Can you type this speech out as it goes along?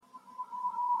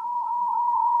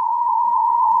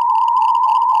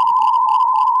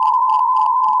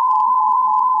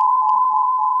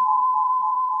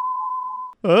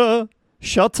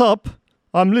Shut up.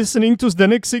 I'm listening to the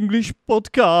next English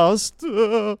podcast.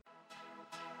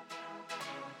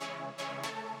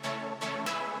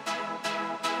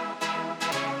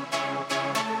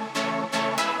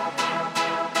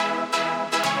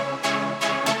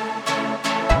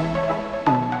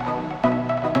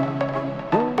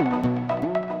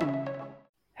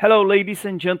 Hello, ladies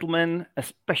and gentlemen.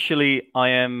 Especially, I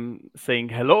am saying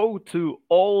hello to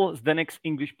all Zdenek's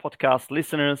English podcast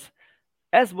listeners,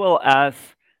 as well as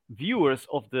viewers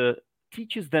of the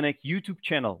Teach Zdenek YouTube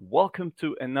channel. Welcome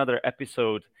to another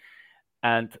episode.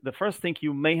 And the first thing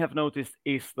you may have noticed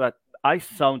is that I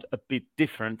sound a bit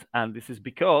different, and this is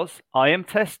because I am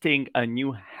testing a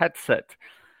new headset.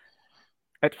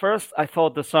 At first, I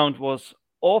thought the sound was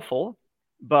awful,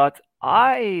 but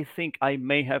I think I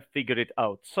may have figured it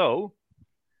out. So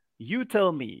you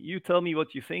tell me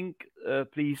what you think.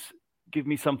 Please give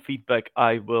me some feedback.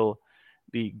 I will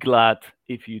be glad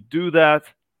if you do that.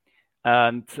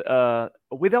 And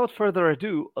without further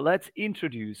ado, let's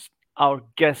introduce our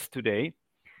guest today.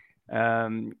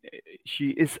 She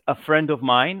is a friend of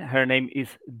mine. Her name is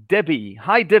Debbie.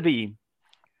 Hi, Debbie.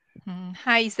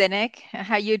 Hi, Zdenek.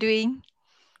 How you doing?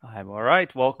 I'm all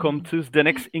right. Welcome to the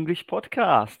next English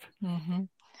podcast.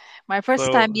 My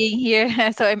first time being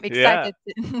here, so I'm excited.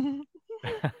 Yeah.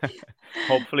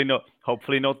 Hopefully not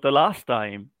the last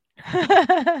time.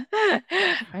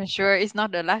 I'm sure it's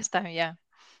not the last time. Yeah.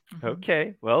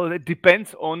 Okay. Well, it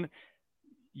depends on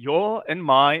your and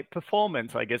my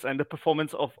performance, I guess, and the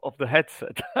performance of the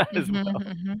headset as well.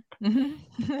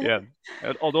 Yeah.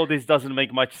 Although this doesn't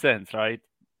make much sense, right?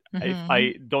 If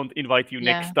I don't invite you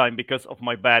next time because of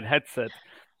my bad headset,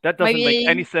 that doesn't make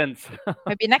any sense.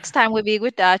 Maybe next time we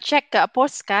would check a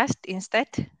podcast instead.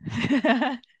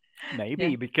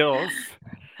 Maybe because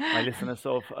my listeners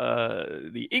of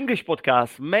the English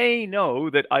podcast may know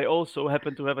that I also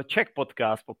happen to have a Czech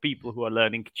podcast for people who are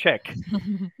learning Czech.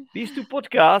 These two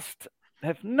podcasts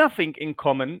have nothing in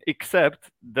common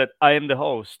except that I am the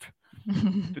host.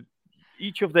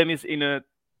 Each of them is in a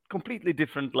completely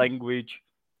different language.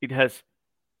 It has,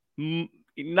 in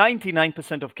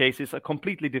 99% of cases, a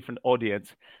completely different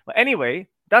audience. But anyway,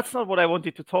 that's not what I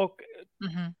wanted to talk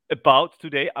about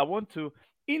today. I want to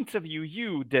interview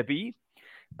you, Debbie.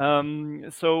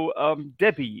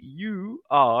 Debbie, you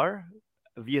are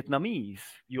Vietnamese.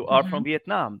 You are from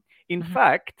Vietnam. In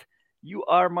fact, you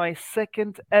are my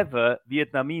second ever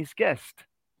Vietnamese guest.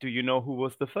 Do you know who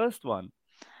was the first one?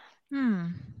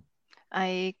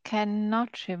 I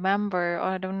cannot remember.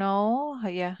 I don't know.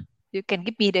 Yeah, you can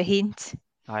give me the hint.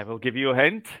 I will give you a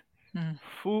hint.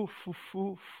 Fu.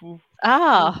 Fufita.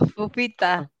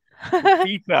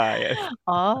 Fufita, yes.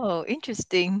 Oh,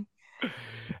 interesting.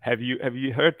 Have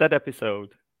you heard that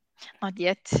episode? Not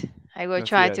yet. I will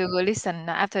try to listen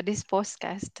after this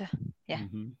podcast. Yeah.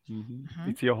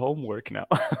 It's your homework now.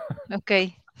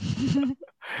 Okay.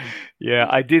 Yeah,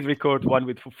 I did record one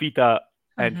with Fufita.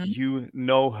 And you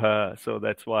know her, so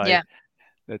that's why.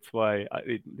 That's why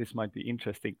this might be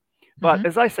interesting. But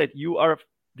as I said, you are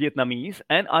Vietnamese,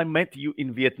 and I met you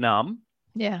in Vietnam.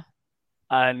 Yeah.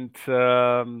 And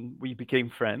we became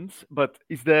friends. But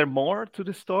is there more to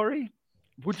the story?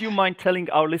 Would you mind telling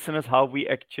our listeners how we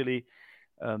actually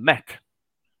met?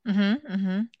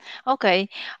 Okay.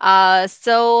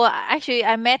 So actually,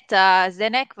 I met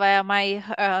Zdenek via my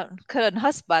current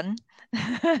husband.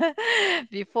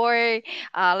 Before,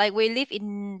 like we live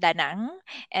in Da Nang,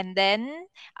 and then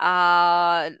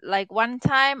like one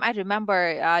time I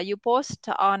remember you post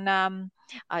on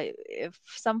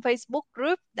some Facebook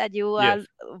group that you are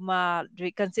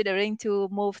considering to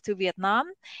move to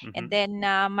Vietnam, and then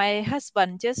my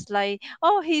husband just like,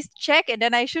 oh, he's Czech, and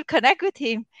then I should connect with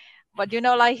him, but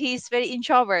like he's very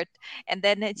introvert, and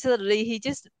then suddenly he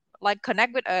just like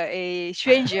connect with a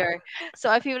stranger. So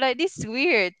I feel like this is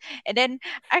weird. And then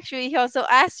actually he also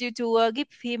asked you to give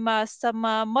him some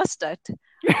mustard.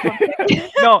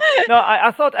 No,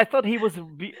 I thought he was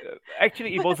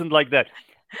actually it wasn't like that.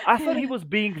 I thought he was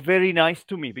being very nice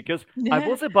to me because I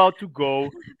was about to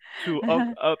go to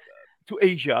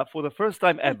Asia for the first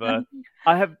time ever.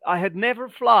 I had never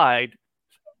flight.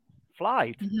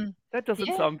 That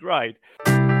doesn't sound right.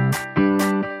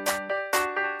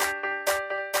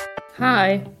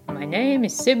 Hi, my name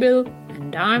is Sibyl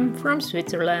and I'm from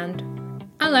Switzerland.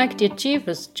 I like the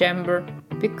Achievers Chamber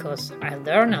because I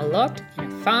learn a lot in a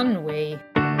fun way.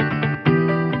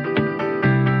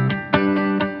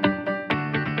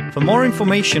 For more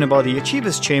information about the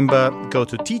Achievers Chamber, go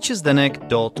to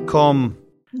teacherzdenek.com.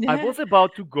 I was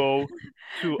about to go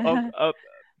to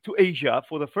Asia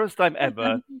for the first time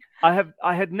ever.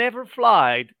 I had never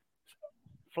flight.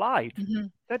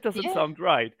 That doesn't sound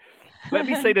right. let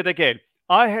me say that again.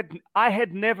 I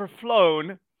had never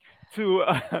flown to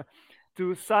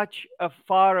to such a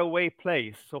far away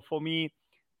place. So for me,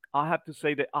 I have to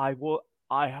say that I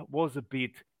was a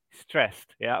bit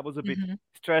stressed. Yeah, I was a bit Mm-hmm.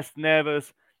 stressed,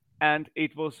 nervous, and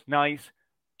it was nice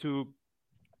to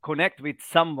connect with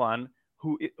someone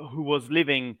who was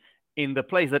living in the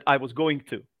place that I was going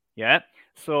to. Yeah.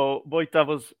 So Boita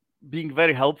was being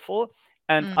very helpful,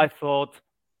 and Mm. I thought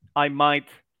I might,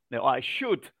 no, I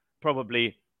should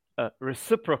probably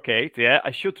reciprocate. Yeah,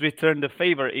 I should return the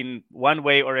favor in one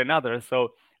way or another.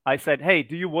 So I said, "Hey,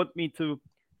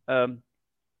 um,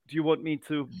 do you want me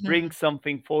to bring Mhm.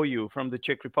 something for you from the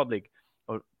Czech Republic?"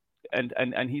 Or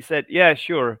and he said, "Yeah,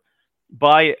 sure.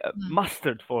 Buy Mm.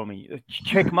 mustard for me,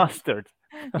 Czech mustard."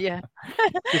 Yeah.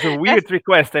 Which is a That's weird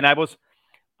request, and I was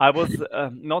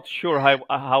not sure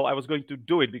how I was going to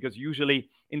do it, because usually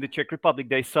in the Czech Republic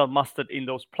they sell mustard in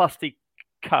those plastic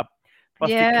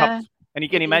yeah. cups, and you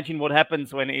can It is. imagine what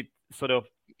happens when it sort of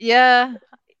Yeah.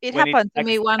 It when it happened to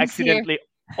me once here. accidentally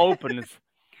opens.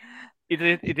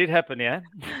 It did happen, yeah.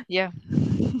 Yeah.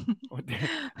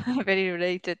 Very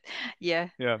related. Yeah.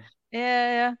 Yeah.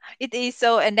 Yeah, it is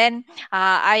so. And then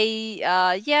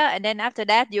yeah, and then after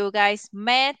that, you guys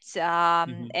met,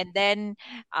 Hmm. and then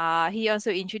he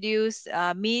also introduced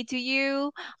me to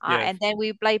you, Yes. and then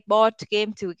we played board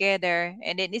game together,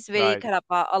 and then it's very Right. kind of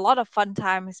a lot of fun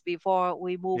times before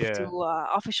we moved to Yeah.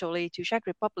 officially to Czech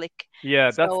Republic.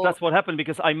 Yeah, that's So, that's what happened,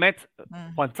 because I met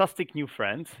mm, fantastic new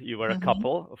friends. You were a mhm,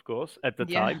 couple, of course, at the yeah,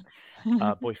 time,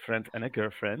 a boyfriend and a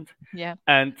girlfriend, yeah,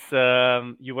 and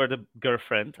you were the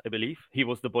girlfriend, I believe. He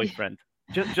was the yeah. boyfriend.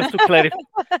 Just to clarify,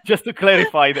 just to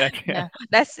clarify that. Yeah. Yeah,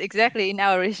 that's exactly in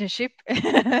our relationship.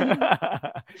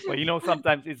 Well,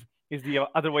 sometimes it's the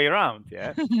other way around.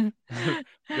 Yeah. the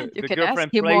You the can ask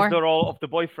girlfriend him plays more. the role of the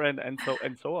boyfriend, and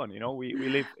so on. We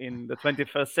live in the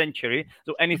 21st century,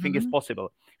 so anything is Mhm.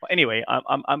 possible. But anyway,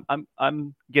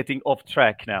 I'm getting off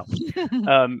track now.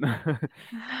 Um,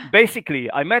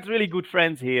 Basically, I met really good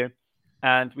friends here,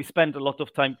 and we spent a lot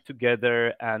of time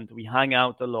together, and we hung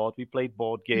out a lot. We played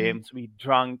board Mm. games. We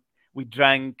drank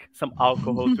some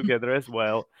alcohol together as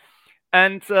well.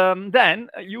 And then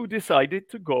you decided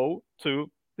to go to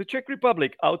the Czech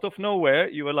Republic out of nowhere.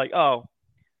 You were like, "Oh,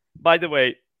 by the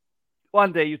way,"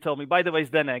 one day you told me, "By the way,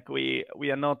 Zdenek,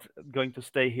 we are not going to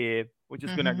stay here. We're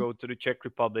just gonna Mhm. go to the Czech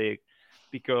Republic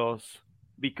because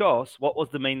what was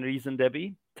the main reason,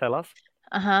 Debbie? Tell us."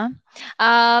 Uh-huh.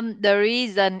 The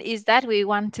reason is that we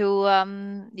want to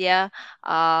yeah,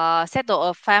 settle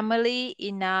a family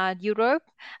in Europe,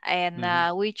 and Hmm.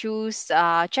 we choose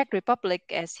Czech Republic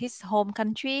as his home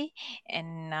country,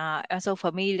 and also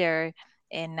familiar.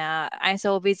 And I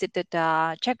also visited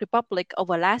Czech Republic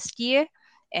over last year.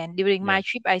 And during Yeah. my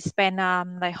trip, I spent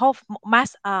like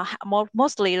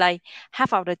mostly like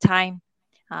half of the time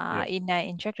Yeah.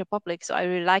 in Czech Republic. So I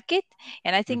really like it,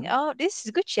 and I think, Hmm. oh, this is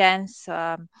a good chance.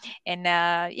 And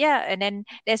yeah, and then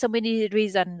there's so many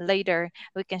reasons later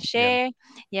we can Yeah. share.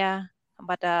 Yeah,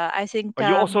 but I think But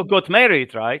you also got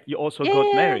married, right? You also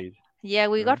got yeah, married. yeah,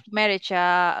 we got Right? married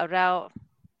around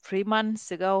 3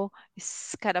 months ago.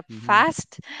 It's kind of Hmm.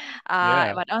 fast,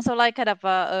 Yeah. but also like kind of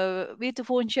a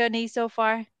beautiful journey so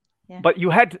far. Yeah. But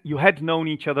you had known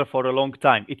each other for a long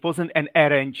time. It wasn't an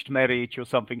arranged marriage or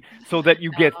something, so that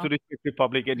you get to the Czech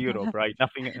Republic and Europe, right?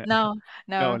 Nothing. No,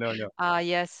 No, no. no, no.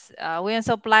 Yes, we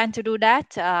also plan to do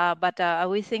that, but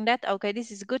we think that okay,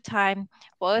 this is a good time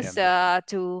for Yeah. us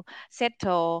to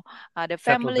settle the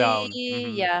Settle family, down.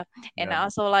 Hmm. yeah, and Yeah.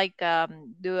 also like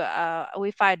do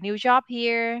we find new job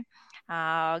here,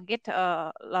 get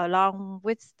along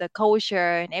with the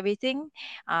culture and everything.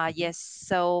 Hmm. Yes,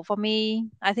 so for me,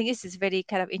 I think this is very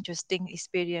kind of interesting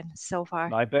experience so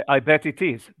far. I bet it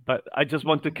is. But I just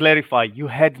want to clarify: you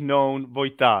had known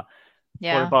Vojta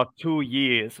for Yeah, about 2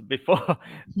 years before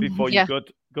before you yeah,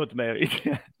 got married.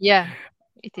 yeah,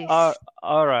 it uh, is.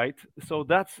 all right. So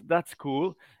that's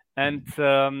cool. And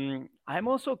I'm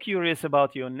also curious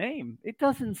about your name. It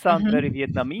doesn't sound very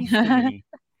Vietnamese to Mhm. me.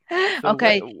 So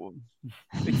Okay.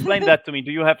 explain that to me.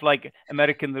 Do you have like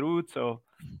American roots or?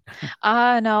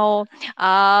 No.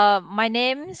 My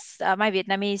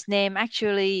Vietnamese name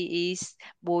actually is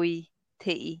Bùi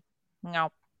Thị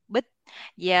Ngọc Bích.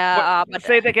 What? Yeah, but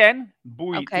Say it again.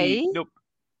 Bùi Thị. okay, No,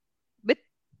 Bích.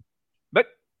 but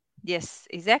Yes,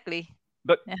 exactly.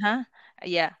 but Uh-huh.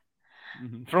 Yeah.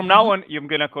 from now Mhm. on, I'm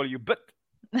gonna call you but.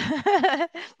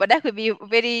 But that could be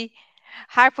very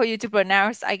hard for you to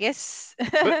pronounce, I guess.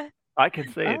 But I can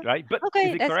say it, Oh, right? But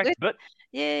is okay, it that's correct? good. But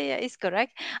Yeah, it's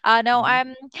correct. No, Mhm.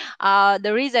 I'm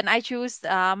the reason I choose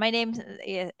my name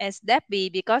as Debbie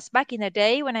because back in the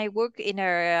day when I work in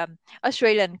a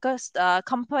Australian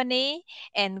company,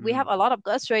 and we have Mm, a lot of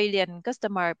Australian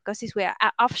customer because it's we're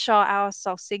offshore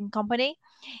outsourcing company,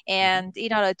 mhm. and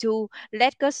in order to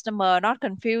let customer not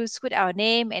confused with our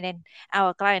name, and then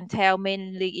our clientele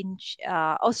mainly in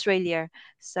Australia,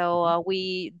 so Mhm.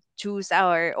 we choose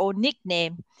our own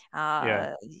nickname Yeah.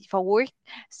 for work.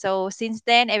 So since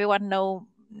then, everyone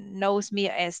knows me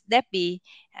as Debbie,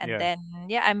 and Yeah. then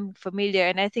yeah, I'm familiar,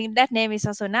 and I think that name is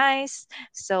also nice.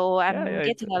 So Yeah. I'm Yeah.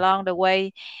 It's getting along the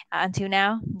way until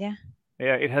now. Yeah.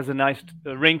 yeah. It has a nice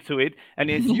ring to it. And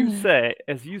as you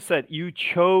said, you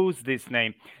chose this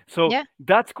name. So Yeah.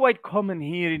 that's quite common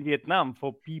here in Vietnam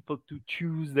for people to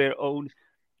choose their own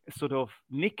sort of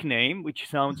nickname, which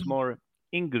sounds more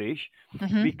English,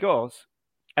 Mm-hmm. because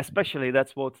especially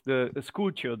that's what the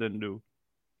school children do,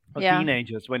 or Yeah.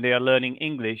 teenagers when they are learning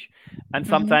English. And Mm-hmm.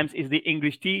 sometimes it's the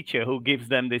English teacher who gives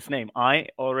them this name. I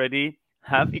already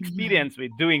have experience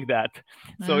with doing that.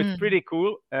 So it's Mm-hmm. pretty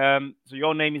cool. So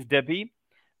your name is Debbie.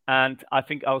 And I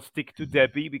think I'll stick to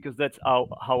Debbie because that's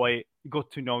how I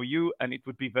got to know you. And it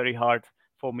would be very hard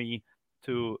for me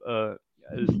to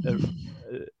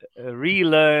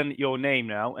relearn your name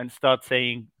now and start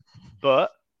saying,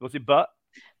 but, was it but?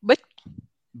 But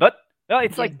But, no,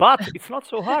 it's yeah, like but. It's not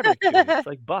so hard actually. It's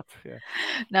like but. Yeah.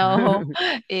 no,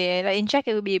 like in Czech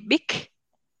it would be big,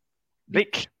 big.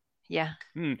 Big. Yeah.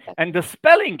 And the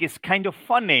spelling is kind of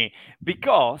funny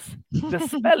because the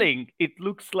spelling, it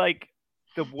looks like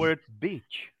the word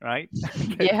beach, right?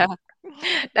 Yeah.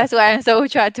 That's why I'm so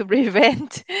trying to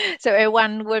prevent. So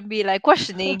everyone would be like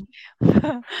questioning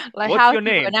like What's how your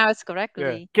to name? pronounce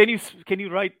Yeah. correctly. Can you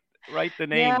write the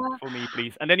Yeah. name for me,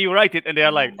 please? And then you write it, and they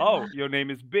are like, "Oh, your name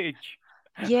is Beach."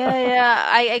 Yeah.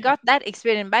 I got that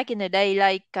experience back in the day,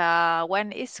 like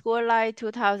when it's school like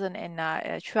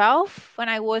 2012 when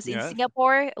I was in Yes.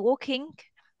 Singapore working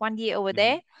 1 year over Hmm.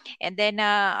 there, and then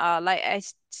like I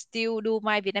still do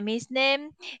my Vietnamese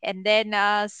name, and then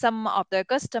some of the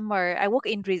customer I work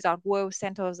in Resort World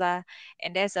Sentosa,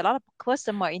 and there's a lot of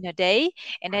customer in a day,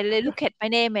 and then they look at my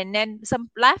name, and then some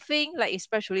laughing, like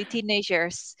especially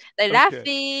teenagers, they Okay.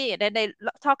 laughing, and then they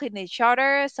talking to each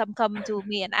other. Some come to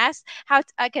me and ask how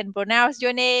I can pronounce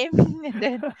your name, and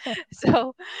then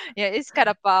so yeah, it's kind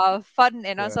of fun,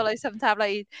 and Yeah. also like sometimes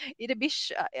like it a bit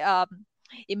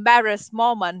embarrassed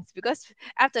moments because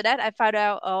after that I found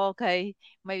out, oh, okay,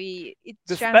 maybe it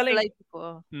The spelling, translates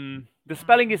for the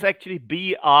spelling is actually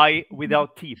B-I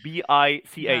without T,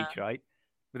 yeah. B-I-C-H, right?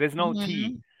 But there's no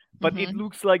T. Mm-hmm. But it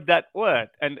looks like that word.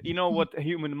 And you know what a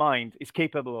human mind is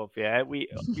capable of, yeah? We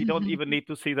don't even need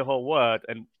to see the whole word,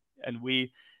 and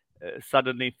we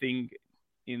suddenly think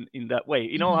in that way.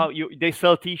 You know how they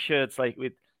sell T-shirts like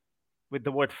with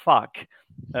the word fuck,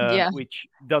 Yeah. which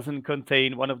doesn't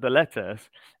contain one of the letters,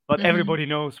 but Mm-hmm. everybody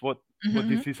knows what Mm-hmm.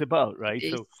 this is about, right?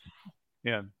 Yes. So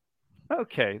yeah.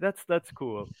 Okay, that's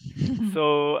cool.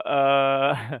 So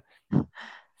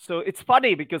so it's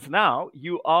funny because now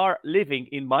you are living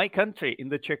in my country, in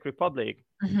the Czech Republic,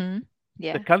 Mm-hmm.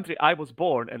 the Yeah. country I was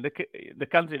born, and the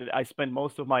country that I spent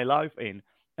most of my life in.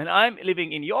 And I'm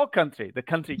living in your country, the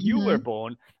country you were Mm-hmm.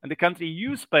 born, and the country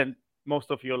you spent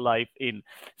most of your life in.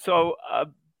 So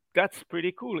that's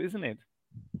pretty cool, isn't it?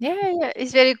 Yeah,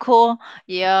 it's very cool.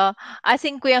 Yeah, I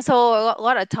think we also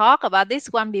got to talk about this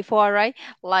one before, right?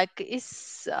 Like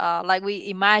it's like we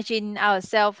imagine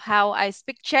ourselves how I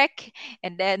speak Czech,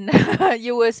 and then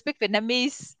you will speak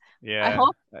Vietnamese. I Yeah.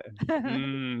 hope.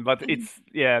 But it's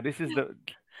yeah, this is the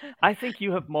I think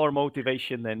you have more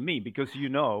motivation than me because you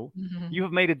Mhm,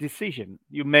 have made a decision.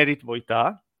 You married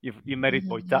Vojta, you married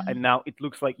Vojta, mhm, and now it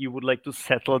looks like you would like to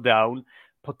settle down,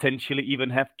 potentially even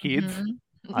have kids. mhm.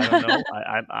 I don't know.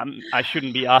 I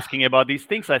shouldn't be asking about these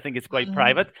things. I think it's quite Mhm,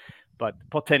 private, but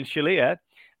potentially, yeah.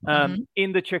 mhm,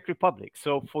 In the Czech Republic.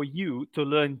 So for you to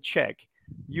learn Czech,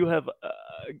 you have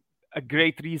a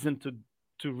great reason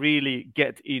to really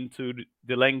get into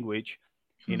the language,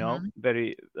 mhm.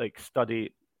 very like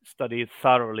study it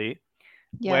thoroughly.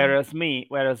 Yeah. Whereas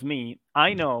me,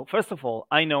 I know, first of all,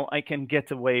 I know I can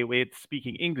get away with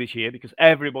speaking English here because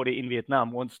everybody in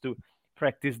Vietnam wants to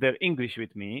practice their English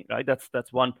with me, right?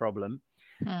 That's one problem.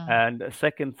 Mm. And the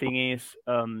second thing is,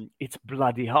 it's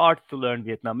bloody hard to learn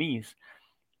Vietnamese.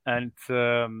 And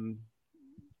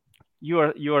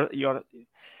you're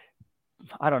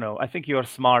I don't know. I think you're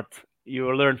smart.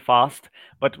 You learn fast.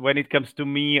 But when it comes to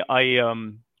me,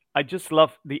 I just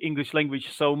love the English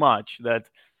language so much that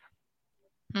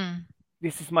Mm.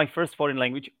 this is my first foreign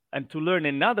language, and to learn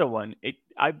another one,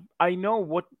 I know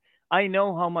what I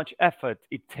know how much effort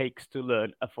it takes to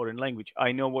learn a foreign language.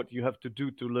 I know what you have to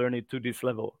do to learn it to this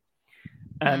level.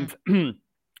 And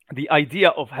the idea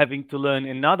of having to learn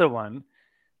another one,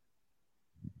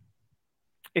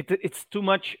 it's too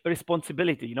much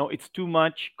responsibility. You know, it's too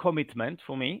much commitment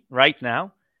for me right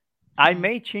now. I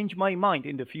may change my mind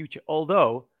in the future,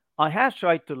 although I have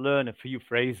tried to learn a few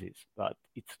phrases, but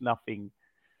it's nothing.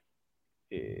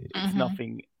 It's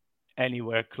nothing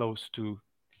anywhere close to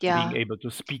being able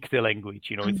to speak the language.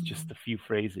 You know, it's just a few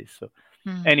phrases. So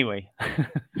anyway,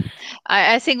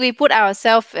 I think we put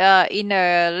ourselves in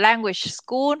a language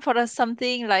school for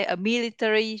something like a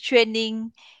military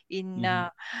training in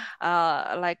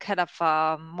like kind of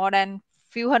more than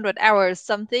few hundred hours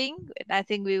something. And I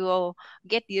think we will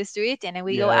get used to it, and then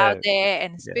we go out there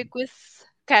and speak with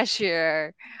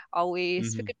cashier, or we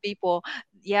speak with people.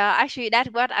 Yeah, actually, that's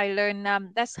what I learned.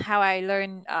 That's how I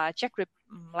learn Czech,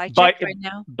 like Czech right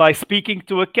now. By speaking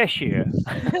to a cashier.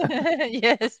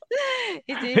 Yes,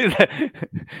 it is.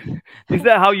 Is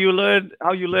that how you learn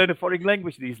a foreign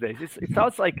language these days? It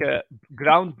sounds like a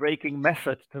groundbreaking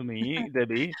method to me,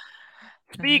 Debbie.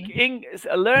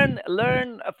 Learn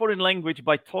a foreign language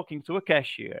by talking to a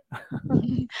cashier.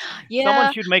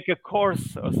 Someone should make a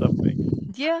course or something.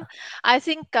 Yeah, I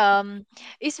think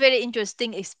it's very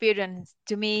interesting experience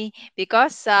to me,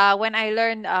 because when I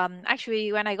learned,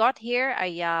 actually when I got here,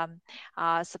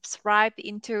 I subscribed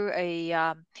into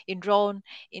enrolled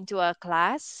into a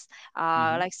class,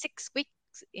 like 6 weeks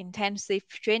intensive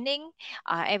training.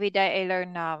 Every day I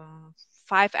learn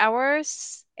 5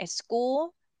 hours at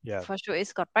school. Yeah. For sure,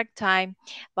 it's got break time,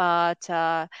 but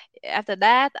after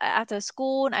that, after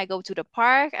school, I go to the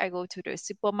park, I go to the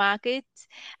supermarket,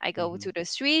 I go to the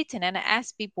street, and then I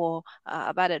ask people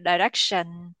about the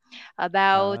direction,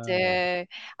 about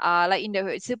like in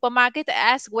the supermarket,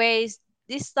 I ask where is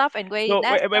this stuff and where is So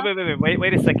that stuff.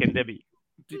 wait a second, Debbie.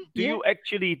 Do you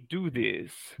actually do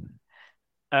this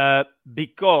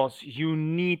because you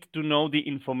need to know the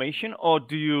information, or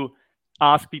do you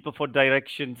ask people for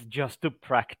directions just to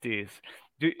practice?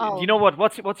 Do you know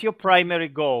what's your primary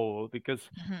goal? Because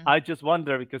I just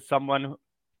wonder, because someone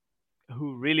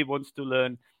who really wants to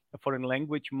learn a foreign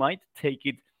language might take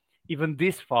it even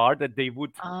this far, that they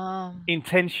would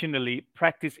intentionally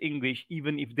practice English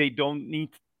even if they don't need,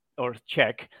 or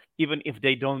Czech, even if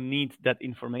they don't need that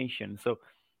information. So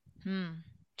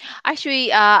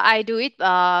actually, I do it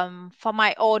for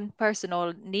my own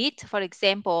personal need. For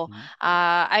example,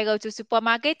 I go to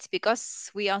supermarkets because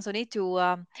we also need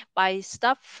to buy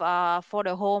stuff for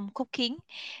the home cooking.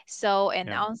 So,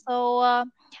 and also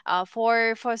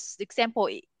for example,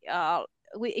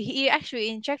 we actually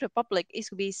in Czech Republic, it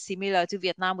could be similar to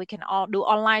Vietnam. We can all do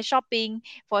online shopping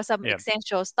for some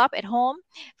essential stuff at home.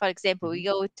 For example, we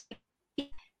go to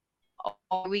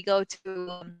or we go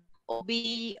to OB,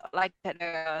 like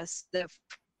the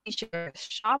furniture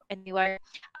shop anywhere.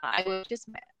 I will just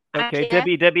okay,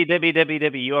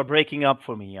 Debbie, you are breaking up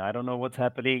for me. I don't know what's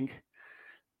happening,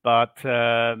 but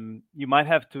you might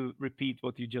have to repeat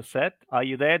what you just said. Are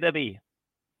you there, Debbie?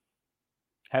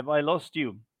 Have I lost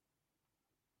you,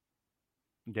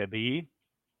 Debbie?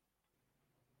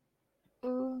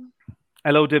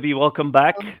 Hello, Debbie. Welcome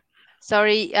back.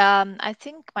 Sorry, I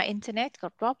think my internet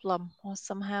got problem, or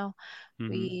somehow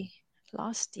we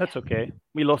lost. That's okay.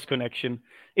 We lost connection.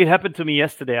 It happened to me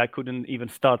yesterday. I couldn't even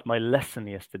start my lesson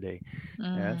yesterday.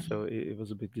 Yeah, so it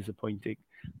was a bit disappointing.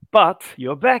 But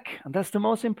you're back, and that's the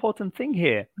most important thing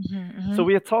here. So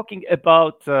we are talking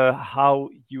about how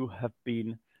you have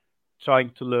been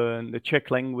trying to learn the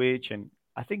Czech language, and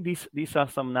I think these are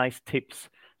some nice tips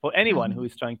for anyone who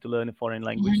is trying to learn a foreign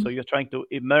language. So you're trying to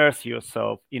immerse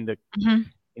yourself in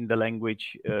the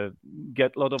language,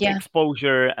 get a lot of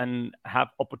exposure, and have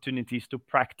opportunities to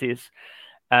practice.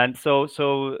 And so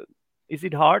is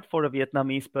it hard for a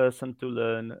Vietnamese person to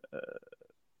learn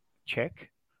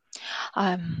Czech?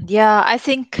 Yeah, I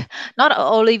think not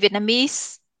only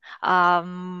Vietnamese,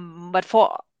 but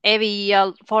for every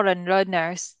foreign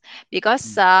learners,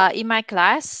 because in my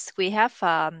class we have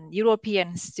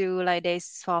Europeans too, like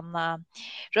this from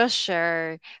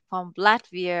Russia, from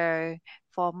Latvia,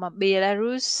 from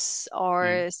Belarus,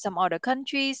 or some other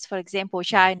countries, for example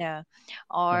China,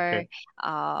 or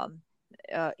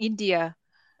India,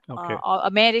 or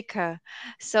America.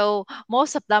 So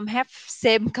most of them have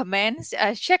same commands.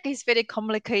 Czech is very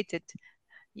complicated.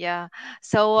 Yeah.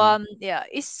 So Mm. yeah,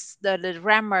 it's the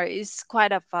grammar is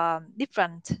quite of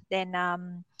different than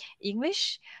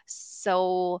English.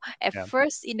 So at Yeah.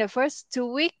 first, in the first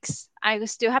 2 weeks, I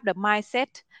still have the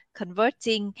mindset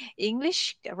converting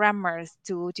English grammar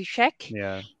to Czech.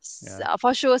 Yeah. Yeah.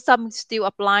 For sure, some still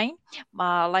applying,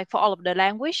 like for all of the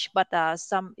language, but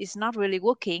some is not really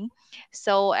working.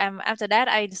 So after that,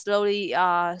 I slowly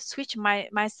switch my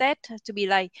mindset to be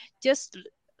like just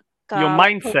Your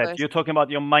like mindset. focus. You're talking about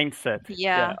your mindset.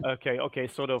 Yeah, Yeah. Okay. Okay.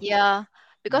 Sort of. yeah.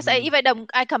 Because I Hmm. even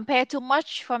I compare too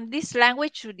much from this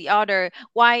language to the other.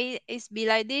 Why it's be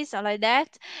like this or like that?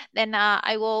 Then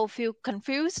I will feel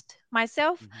confused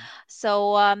myself. Hmm.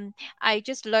 So I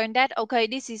just learned that okay,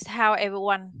 this is how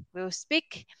everyone will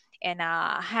speak, and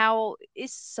how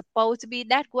it's supposed to be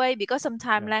that way. Because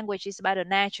sometimes Yeah. language is about a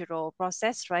natural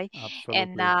process, right?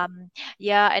 And Absolutely.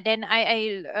 yeah, and then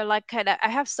I like kind of I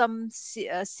have some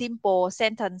simple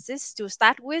sentences to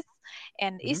start with,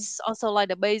 and Hmm. it's also like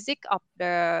the basic of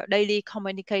the daily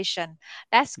communication.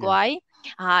 That's Yeah. why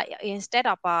instead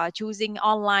of choosing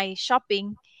online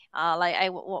shopping, like I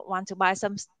want to buy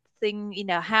something in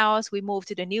a house, we move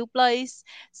to the new place,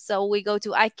 so we go to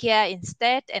IKEA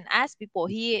instead and ask people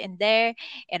here and there,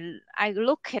 and I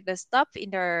look at the stuff in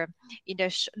the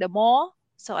mall,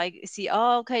 so I see,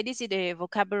 oh, okay, this is the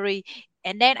vocabulary,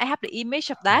 and then I have the image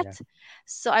of that, Yeah.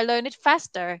 so I learn it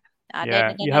faster.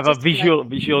 Yeah, Then you I have a just like,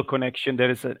 visual connection. There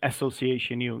is an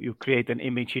association. You create an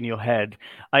image in your head.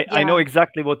 I know yeah,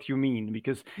 exactly what you mean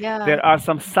because yeah, there are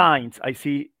some signs I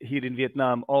see here in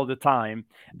Vietnam all the time,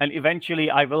 and eventually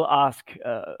I will ask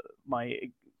my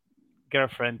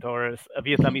girlfriend or a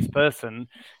Vietnamese person,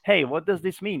 "Hey, what does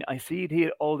this mean? I see it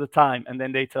here all the time," and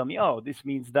then they tell me, "Oh, this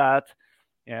means that."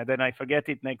 Yeah, then I forget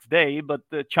it next day, but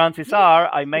the chances are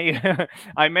I may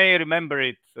I may remember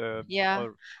it yeah.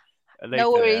 or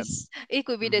No later. Yeah. worries. It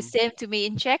could be the Hmm. same to me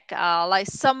in Czech. Like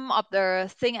some of the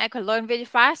thing I could learn very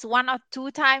fast, one or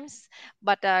two times,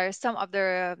 but some of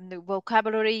the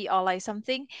vocabulary or like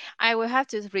something, I will have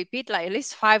to repeat like at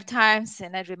least 5 times,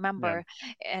 and I Yeah. remember,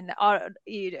 and or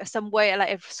some way like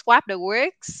I swap the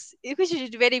words, which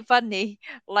is very funny.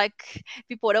 Like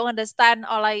people don't understand,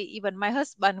 or like even my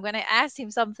husband, when I ask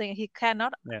him something, he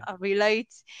cannot Yeah.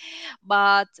 relate.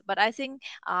 But I think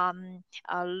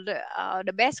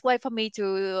the best way for me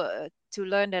to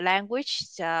learn the language,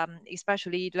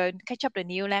 especially learn catch up the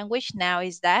new language now,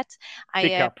 is that I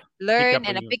Pick up. Pick learn up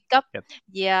a and I new. pick up. Yep.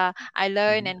 Yeah, I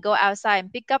learn Hmm. and go outside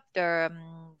and pick up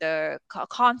the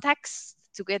context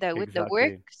together with the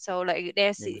work. Exactly. So like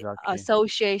there's the Exactly.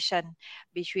 association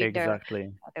between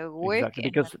Exactly. the work Exactly.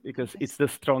 and Because it's the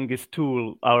strongest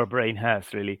tool our brain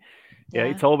has, really. Yeah. yeah,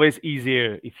 It's always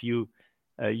easier if you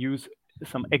use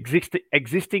some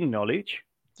existing knowledge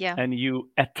yeah, and you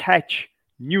attach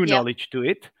new yeah, knowledge to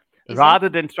it rather exactly,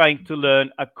 than trying to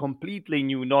learn a completely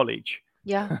new knowledge.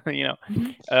 yeah. you know,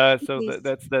 Mhm. It so is.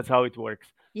 that's how it works.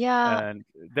 Yeah, And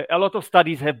a lot of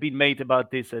studies have been made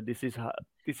about this. And this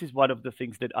is one of the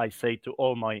things that I say to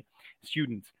all my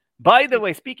students. By the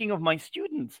way, speaking of my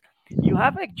students, you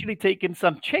have actually taken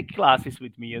some Czech classes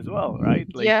with me as well, right?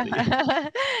 yeah. Lately.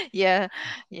 Yeah,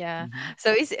 yeah. Hmm.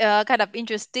 So it's kind of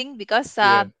interesting because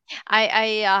Yeah.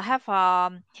 I have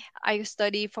I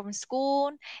study from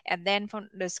school, and then from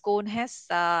the school has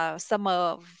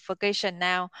summer vacation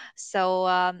now, so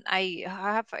I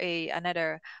have a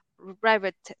another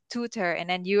private tutor, and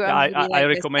then you Yeah, are really I like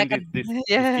the recommended second. this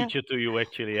Yeah, teacher to you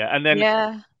actually. Yeah. And then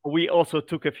yeah, we also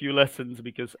took a few lessons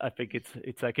because I think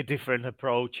it's like a different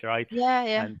approach, right? yeah,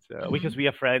 yeah. And Hmm. because we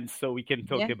are friends, so we can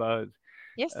talk Yeah, about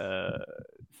yes. uh,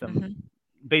 some Hmm.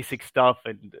 basic stuff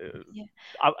and Yeah.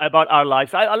 about our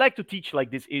lives. I like to teach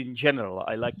like this in general.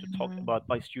 I like to talk Mhm. about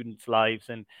my students' lives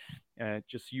and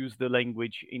just use the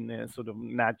language in a sort of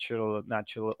natural,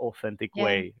 authentic Yeah.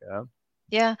 way. Yeah.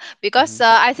 Yeah, because Hmm.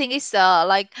 I think it's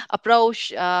like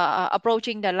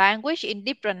approaching the language in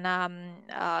different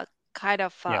kind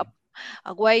of Yeah.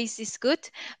 ways is good,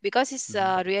 because it's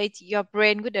Hmm. create your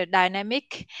brain with a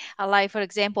dynamic. Like for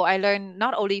example, I learn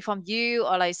not only from you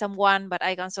or like someone, but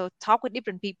I can also talk with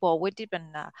different people with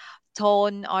different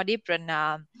tone or different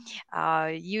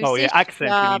Oh yeah, usage,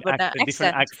 accent. You mean but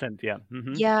different accent. accent? Yeah.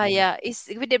 Hmm. Yeah, Hmm. yeah, it's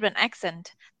with different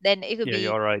accent. Then it could Yeah, be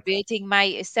you're right. creating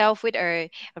myself with a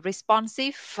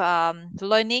responsive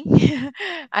learning.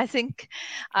 I think,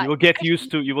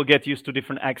 actually, You will get used to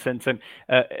different accents, and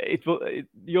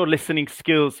your listening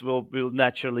skills will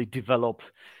naturally develop,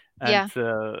 and yeah,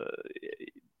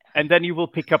 then you will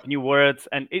pick up new words,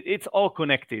 and it's all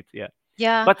connected. Yeah.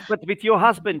 yeah. But with your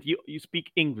husband, you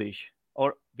speak English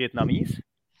or Vietnamese?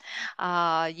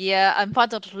 Yeah,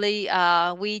 unfortunately,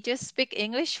 we just speak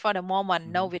English for the moment.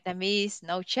 No Mhm. Vietnamese,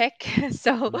 no Czech.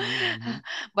 So, Mhm.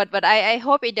 but I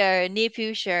hope in the near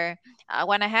future,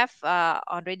 when I have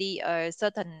already a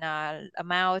certain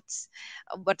amount,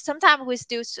 but sometimes we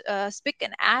still speak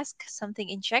and ask something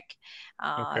in Czech,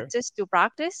 Okay. just to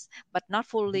practice, but not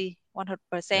Mhm. fully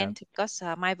Yeah. 100% because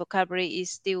my vocabulary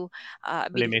is still a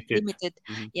bit Limited. limited.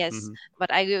 Mhm. Yes, Mhm.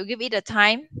 but I will give it a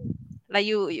time like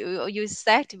you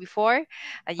said before.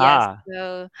 Yes, Ah,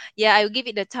 so yeah, I will give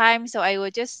it the time, so I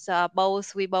will just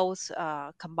both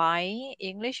combine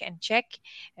English and Czech.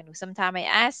 And sometimes I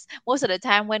ask, most of the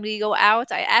time when we go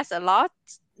out I ask a lot.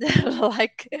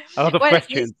 Like, a lot of what is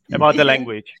this? questions about the Yeah,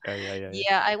 language. Yeah, yeah, yeah, yeah.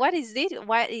 yeah, what is this,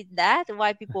 why is that,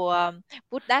 why people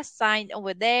put that sign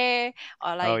over there,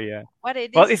 or Oh, like yeah. what is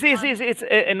Well, this it's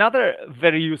another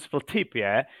very useful tip,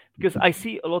 yeah, because I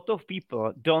see a lot of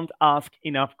people don't ask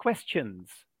enough questions.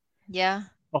 yeah,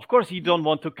 Of course, you don't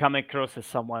want to come across as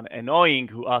someone annoying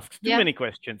who asks too yeah. many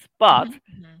questions, but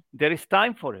Hmm. Hmm. there is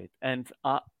time for it, and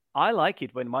I like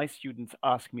it when my students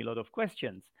ask me a lot of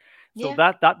questions. So Yeah,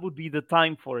 that would be the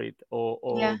time for it.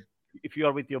 yeah. Or if you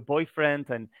are with your boyfriend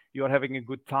and you are having a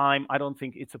good time, I don't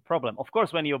think it's a problem. Of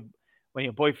course, when your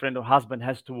boyfriend or husband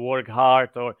has to work hard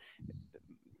or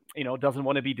doesn't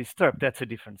want to be disturbed, that's a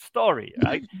different story,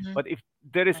 right? Hmm. But if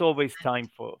there is always time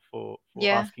for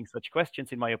Yeah. asking such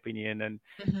questions, in my opinion,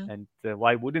 Hmm. and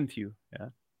why wouldn't you? Yeah.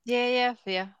 Yeah, yeah,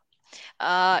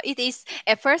 yeah. It is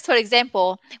at first, for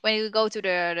example, when you go to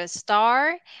the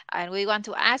store and we want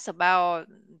to ask about,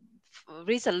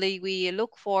 recently we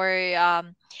look for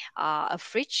a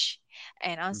fridge,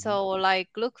 and Hmm. also like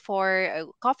look for a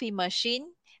coffee machine.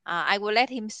 I will let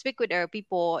him speak with the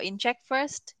people in Czech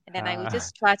first, and then I will Ah,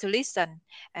 just try to listen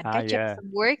and catch up yeah.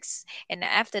 some words. And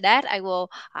after that, I will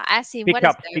ask him what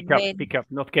is the main. Pick up,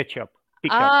 not ketchup.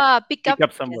 Pick up, Pick pick up,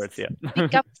 up some words. yes, pick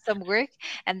Yeah. up some work,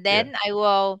 and Yeah. then I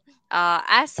will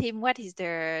ask him what is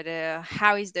the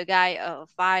how is the guy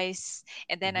advice,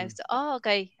 and then I Hmm. say, oh,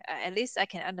 okay, at least I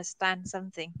can understand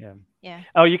something. Yeah. Yeah.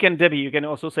 Oh, you can, Debbie. You can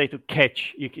also say to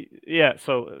catch. Yeah.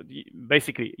 So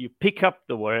basically, you pick up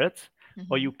the words,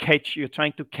 or Mm-hmm. you catch. You're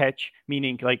trying to catch,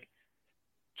 meaning like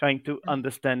trying to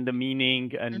understand the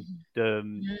meaning and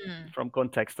Mm-hmm. Mm. from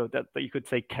context. So that you could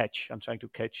say catch. I'm trying to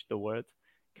catch the word.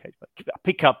 Catch. But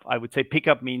pick up. I would say pick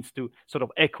up means to sort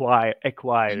of acquire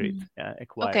it. Mm.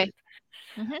 Acquire Okay. it.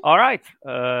 Mm-hmm. All right.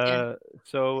 Yeah.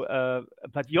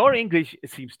 But your English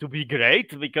seems to be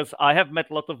great because I have met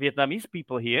a lot of Vietnamese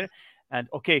people here, and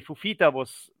okay, Fufita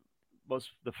was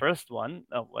the first one.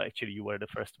 Well, actually, you were the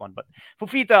first one, but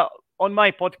Fufita on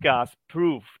my podcast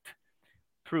proved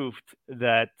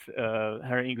that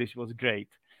her English was great,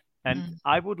 and Mm.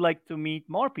 I would like to meet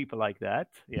more people like that.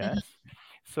 Yes. Mm-hmm.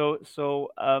 So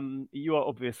you are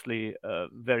obviously a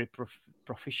very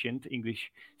proficient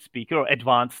English speaker or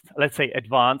advanced, let's say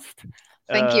advanced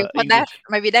Thank you for that. English.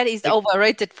 Maybe that is Like,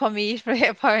 overrated for me for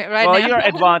right well, now. you're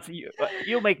advanced.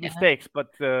 You make Yeah. mistakes, but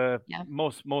Yeah.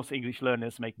 most English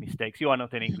learners make mistakes. You are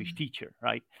not an English Mm-hmm. teacher,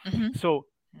 right? Mm-hmm. So,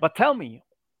 but tell me,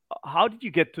 how did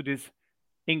you get to this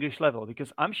English level?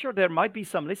 Because I'm sure there might be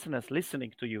some listeners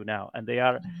listening to you now, and they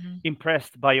are Mm-hmm.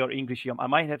 impressed by your English. I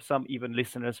might have some even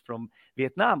listeners from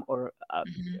Vietnam or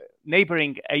Mm-hmm.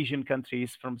 neighboring Asian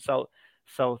countries from South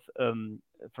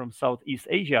from Southeast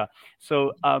Asia.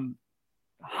 So,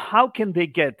 how can they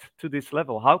get to this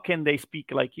level? How can they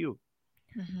speak like you?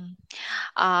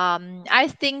 Mm-hmm. I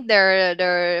think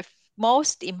the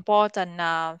most important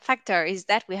factor is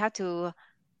that we have to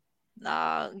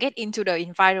get into the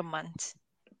environment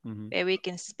Hmm. where we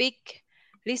can speak,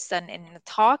 listen, and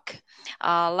talk.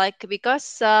 Like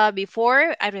because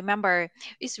before I remember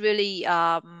it's really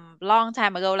long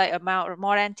time ago, like about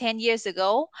more than 10 years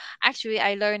ago. Actually,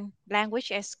 I learned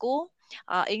language at school.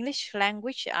 English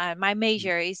language. My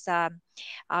major is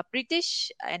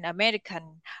British and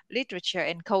American literature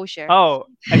and culture. Oh,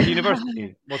 at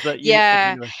university was that at Yeah,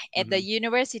 university? at the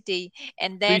university,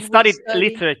 and So you then we studied study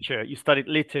literature. You studied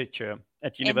literature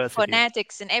at and university.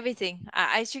 phonetics and everything.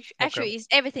 Okay. Actually, it's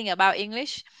everything about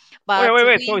English, Wait, but wait,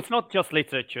 wait. So we, it's not just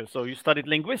literature. So you studied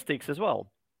linguistics as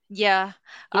well. yeah,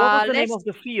 So what was the name let's of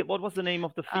the field? What was the name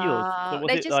of the field? So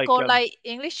was let's it just like call like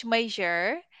English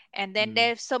major, and then mm,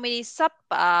 there's so many sub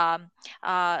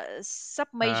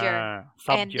major,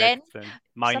 and then subjects and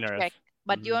minors? subject.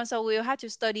 But you Hmm. also will have to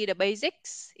study the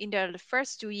basics in the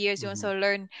first 2 years. You Hmm. also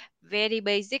learn very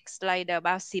basics like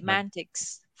about Yeah.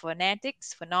 semantics,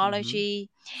 phonetics, Hmm. phonology,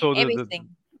 So everything.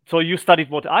 so you studied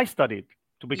what I studied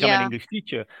to become an Yeah. English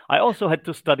teacher. I also had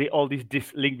to study all these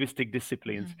linguistic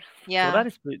disciplines. Mhm. So Yeah.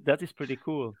 that is pretty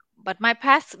cool. but my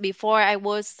path before I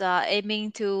was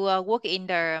aiming to work in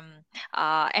the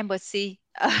embassy,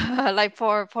 like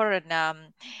for foreign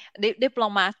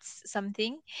diplomats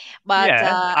something. But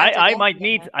Yeah, after I that, might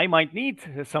yeah. need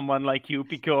someone like you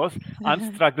because I'm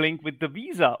struggling with the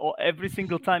visa. Or every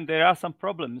single time there are some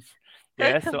problems.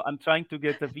 Yeah, so I'm trying to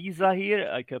get a visa here,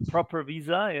 like a proper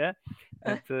visa. Yeah,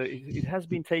 and it has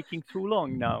been taking too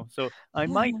long now. So I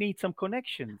might need some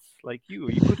connections like you.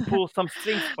 You could pull some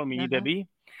strings for me, Uh-huh. Debbie.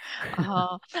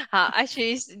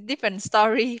 Actually, it's different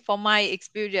story from my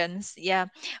experience. Yeah,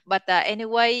 but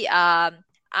anyway,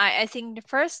 I think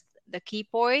the key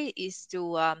point is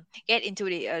to get into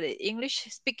the English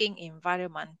speaking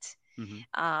environment. Hmm.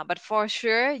 But for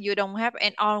sure, you don't have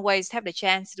and always have the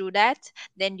chance to do that.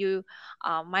 Then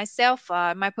my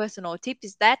personal tip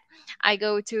is that I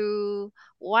go to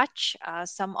watch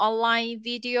some online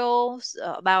videos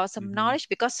about some Hmm. knowledge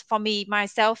because for me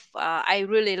myself, I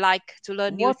really like to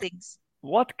learn new What things.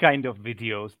 what kind of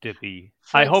videos, Debbie?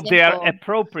 For I hope they are example,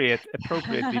 appropriate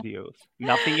videos.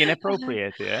 Nothing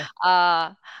inappropriate. Yeah.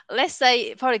 uh, let's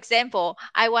say, for example,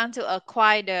 I want to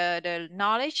acquire the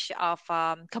knowledge of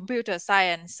computer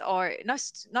science, or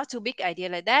not too big idea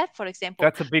like that. For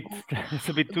example, That's a bit that's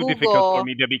a bit too difficult for Google.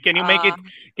 me, Debbie. Can you make Uh, it?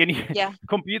 Can you yeah.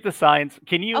 computer science?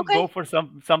 Can you Okay. go for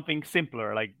something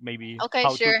simpler, like maybe Okay.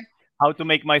 Sure. how to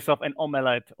make myself an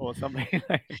omelette or something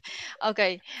like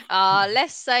Okay.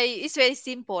 Let's say it's very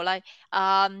simple. Like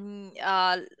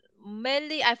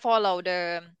mainly I follow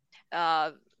the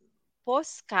uh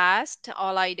podcast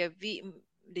or like the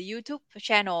YouTube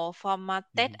channel from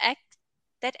Mhm. TEDx,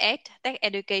 Tech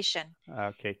Education.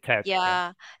 Okay, TED. Yeah.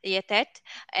 Yeah, yeah, that.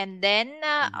 And then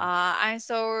Hmm. I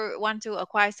also want to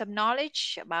acquire some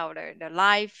knowledge about the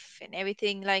life and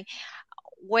everything, like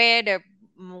where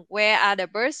where are the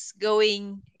birds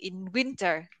going in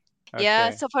winter. Yeah,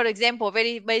 Okay. so for example,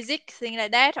 very basic thing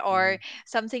like that, or Hmm.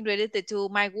 something related to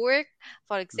my work.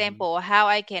 For Hmm. example, how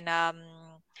I can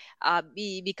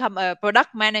become a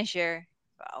product manager.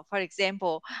 For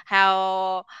example,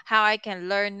 how I can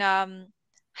learn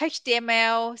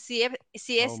HTML,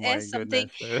 Oh my CSS, something.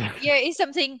 goodness. Yeah, it's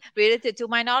something related to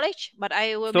my knowledge, but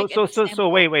I will make an So example.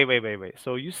 wait.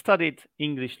 So you studied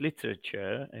English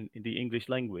literature and the English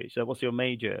language. That was your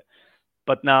major.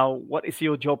 But now, what is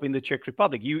your job in the Czech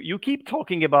Republic? You keep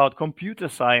talking about computer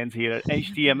science here,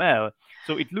 HTML.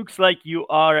 So it looks like you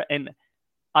are an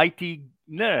IT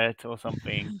nerd or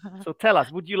something. So tell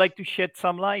us, would you like to shed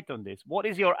some light on this? What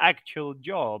is your actual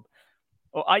job?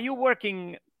 Or are you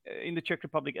working in the Czech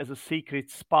Republic as a secret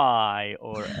spy,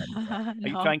 or are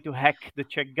you No, trying to hack the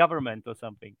Czech government or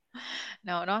something?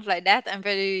 no, not like that. I'm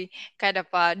very kind of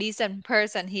a decent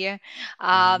person here.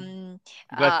 Hmm. Um,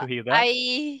 Glad uh, to hear that.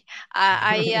 I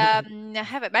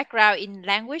have a background in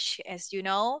language, as you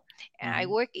know. And I Hmm.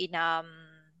 work in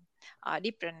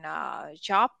different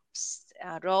jobs,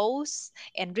 roles,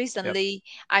 and Yep. recently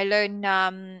I learned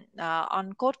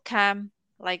on Code Camp,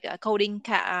 like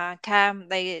camp.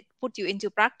 They put you into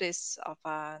practice of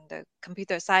the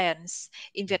computer science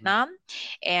in Hmm. Vietnam,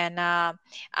 and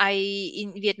I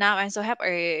in Vietnam I also have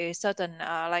a certain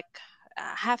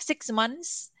have 6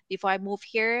 months before I move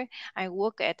here. I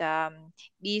work at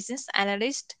business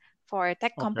analyst for a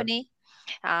tech Okay. company.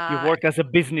 You Uh, work as a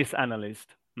business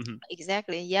analyst. Hmm.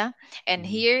 exactly, yeah. And Hmm.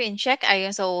 here in Czech, I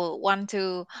also want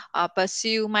to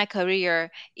pursue my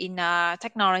career in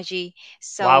technology.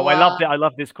 Wow, So I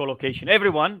love this collocation.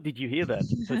 Everyone, did you hear that?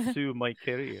 Pursue my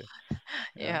career.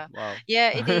 Yeah. yeah, Wow. yeah,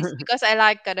 it is because I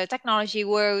like the technology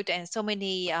world and so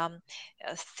many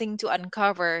thing to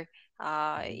uncover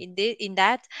Mhm. in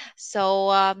that. So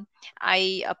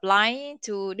I apply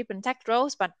to different tech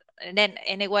roles, but then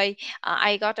anyway,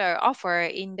 I got an offer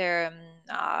in the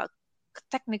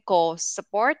technical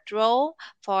support role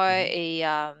for Mhm.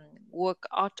 a work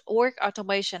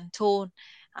automation tool.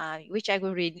 Which I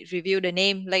will review the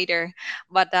name later,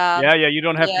 but Yeah, yeah. You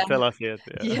don't have to yeah. tell us yet.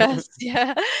 Yeah. Yes,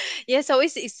 yeah, yeah. So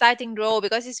it's exciting role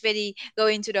because it's very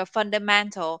going to the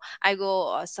fundamental. I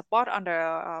go support on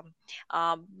the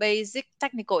basic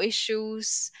technical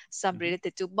issues, some Mhm.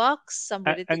 related to bugs, some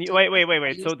related to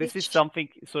Wait. So this is usage. something.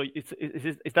 So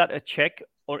is that a Czech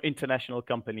or international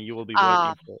company you will be Um,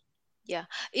 working for? yeah,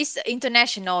 it's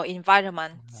international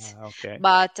environment, Okay.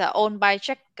 but owned by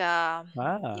Czech.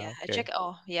 Ah, Yeah, okay. Czech.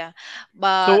 Oh, yeah,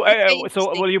 but it's very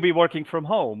So interesting. will you be working from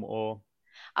home, or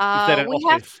is that an We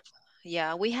have, office?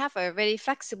 yeah, we have a very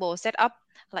flexible setup,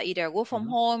 like either work from Mhm.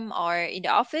 home or in the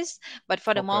office. But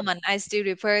for the Okay. moment, I still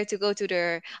prefer to go to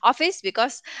the office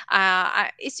because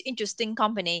it's interesting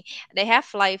company. They have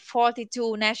like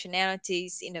 42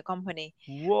 nationalities in the company.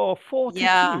 Whoa,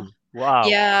 Yeah, 42.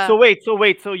 Wow. Yeah. So wait.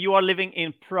 So you are living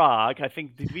in Prague. I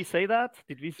think, did we say that?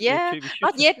 Did we? Yeah. We should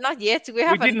Not say, yet. Not yet. We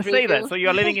we haven't didn't say that. revealed. So you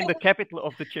are living in the capital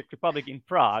of the Czech Republic, in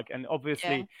Prague, and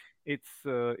Yeah. obviously it's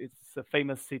a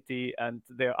famous city, and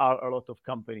there are a lot of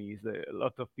companies, a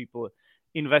lot of people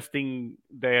investing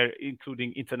there,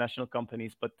 including international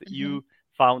companies. But Mm-hmm. you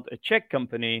found a Czech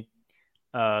company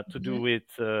to do Mm-hmm. with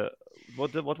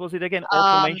what was it again?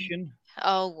 Um, Automation,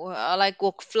 like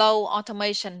workflow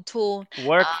automation tool.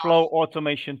 workflow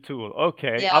automation tool.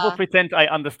 Okay, I will Yeah. pretend I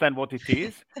understand what it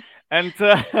is, and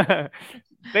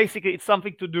basically it's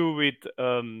something to do with.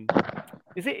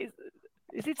 Is it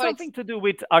is it For something to do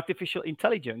with artificial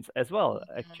intelligence as well?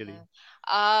 Actually.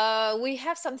 Mhm. We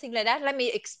have something like that. Let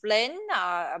me explain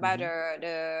about Mhm.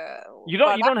 the You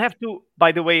don't product. have to,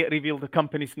 by the way, reveal the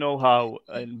company's know-how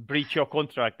and breach your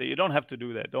contract. You don't have to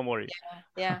do that. Don't worry.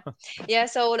 Yeah, yeah.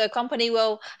 So the company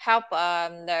will help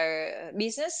the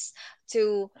business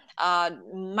to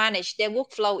manage their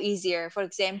workflow easier. For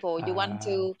example, you want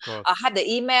to Of course. have the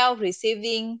email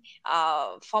receiving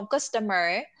from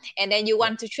customer, and then you Yeah.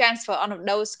 want to transfer all of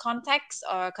those contacts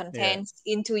or Yeah. contents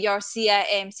into your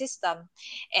CRM system,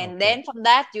 and Okay. then from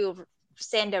that you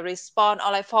send a response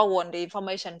or like forward the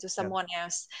information to Yeah. someone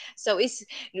else. So it's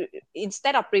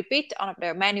instead of repeat all of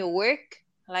the manual work,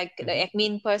 like the Mhm.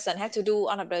 admin person had to do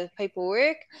all of the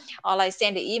paperwork or like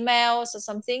send the emails or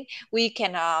something, we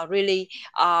can really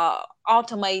uh,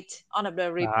 automate all of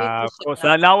the Of repetition. course.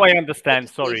 Now I understand.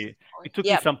 Sorry, it took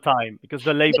me Yeah, some time because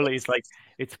the but label is it's like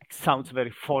it sounds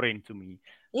very foreign to me.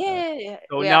 Uh, yeah,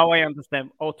 so yeah, now I understand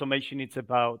automation. It's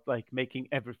about like making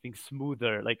everything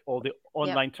smoother, like all the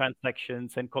yeah, online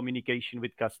transactions and communication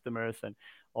with customers and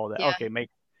all that. yeah, Okay,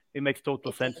 it makes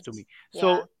total it sense to is. me. Yeah,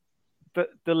 So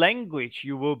the language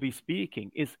you will be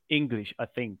speaking is English, I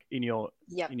think,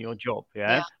 yep, in your job.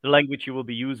 Yeah, yeah. the language you will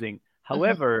be using.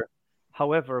 Mhm.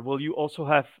 However, will you also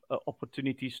have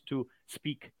opportunities to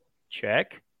speak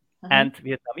Czech Mhm. and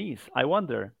Vietnamese? I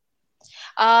wonder.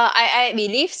 I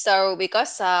believe so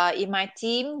because in my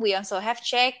team we also have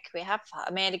Czech, we have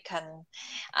American,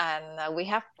 and we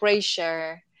have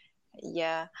Croatia.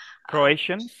 Yeah, uh,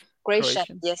 Croatians, Croatian.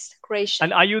 Croatians. Yes,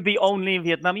 And Croatian. are you the only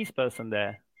Vietnamese person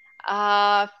there?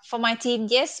 For my team,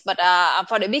 yes, but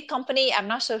for the big company, I'm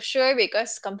not so sure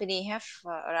because company have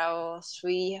around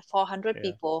 400 Yeah.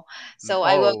 people. So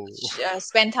I will Oh,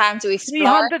 spend time to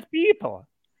explore. 300 people.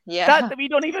 That Yeah, we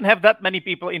don't even have that many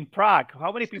people in Prague.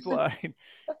 How many people are in?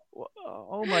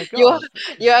 Oh my you are God.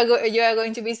 you are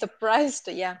going to be surprised.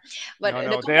 Yeah, but No,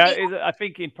 the no. company, There is. I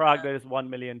think in Prague there is 1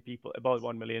 million people, about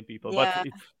 1 million people. But yeah.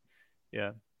 it's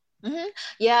yeah, Hmm.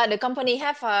 Yeah, the company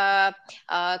have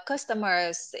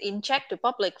customers in Czech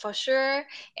Republic for sure,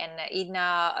 and in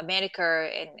America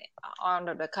and all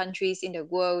of the countries in the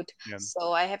world. yeah.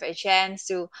 So I have a chance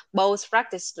to both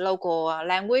practice local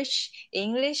language,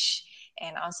 English,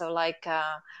 and also like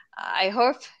I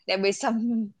hope there will be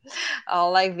some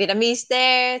like Vietnamese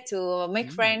there to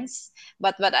make Mm, friends.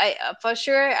 But I for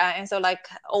sure and so like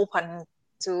open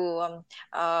to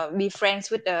be friends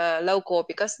with the local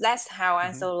because that's how I mhm.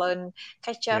 also learn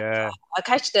catch up, Yeah,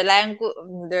 catch the language,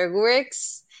 the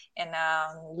words, and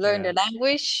learn yeah. the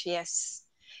language. Yes.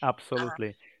 Uh,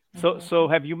 Absolutely. So mhm.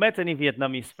 have you met any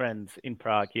Vietnamese friends in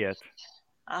Prague yet?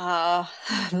 uh,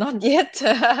 Not yet.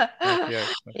 Not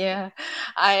yet. Yeah,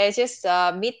 I just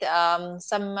meet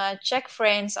some Czech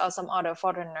friends or some other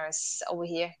foreigners over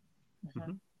here.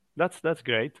 Mhm. Mhm. That's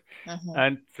great. Mhm.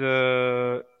 And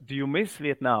do you miss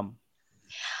Vietnam?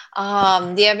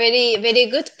 They are very, very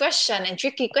good question and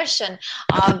tricky question.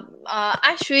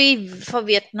 Actually, for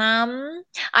Vietnam,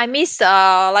 I miss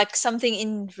like something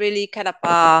in really kind of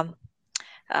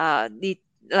the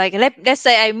like let's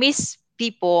say I miss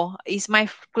people is my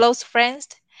close friends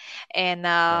and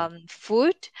Yeah.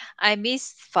 food. I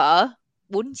miss phở,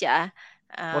 bún chả,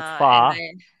 What's and pho?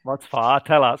 What's pho?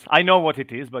 Tell us. I know what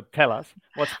it is, but tell us.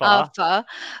 What's pho? phở.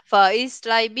 Phở is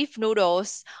like beef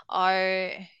noodles or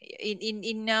in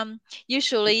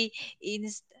It, usually in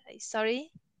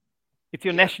sorry. it's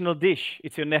your national dish.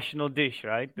 It's your national dish,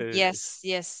 right? Yes,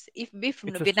 yes. If beef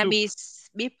It's a soup. Vietnamese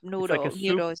beef It's like a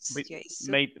soup noodles, yeah, soup.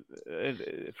 made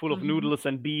full of Mm-hmm. noodles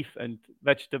and beef and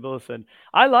vegetables, and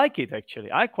I like it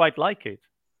actually. I quite like it.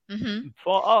 Mm-hmm.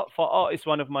 Pho is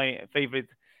one of my Yeah. favorite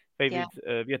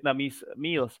Vietnamese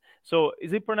meals. So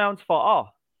is it pronounced pho?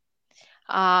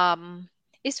 Um,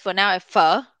 it's for now a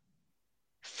phở,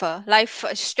 phở like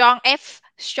strong F,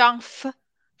 strong F,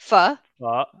 phở.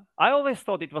 Pho. I always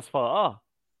thought it was pho.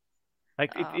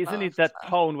 Like it isn't it that Phở.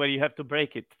 tone where you have to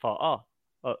break it pho?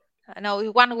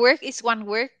 No, one word is one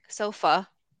word. So phở.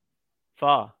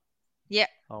 Pho. Yeah,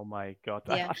 Oh my god!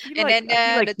 yeah. I feel And like then I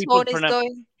feel like the people tone is pronounce.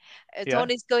 going. Yeah.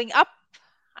 Tone is going up,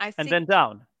 I And think. then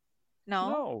down. No,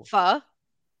 No. phở.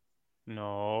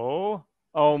 No.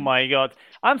 Oh Mhm. my God.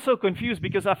 I'm so confused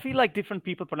because I feel like different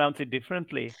people pronounce it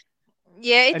differently.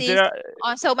 Yeah, it And is. there are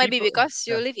Also, maybe people. because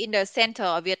you Yeah. live in the center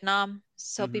of Vietnam,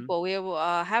 so Hmm. people will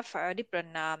have a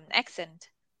different accent.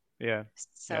 Yeah.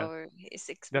 Yeah. So it's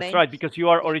That's explained. right, because you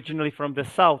are Yeah. originally from the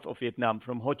south of Vietnam,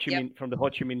 Yep. From the Ho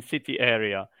Chi Minh City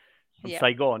area, from Yeah.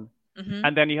 Saigon. Mm-hmm.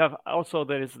 And then you have also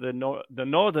there is the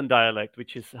northern dialect,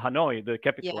 which is Hanoi, the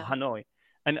capital, Yeah. Hanoi.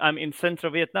 And I'm in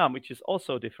central Vietnam, which is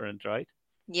also different, right?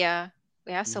 Yeah.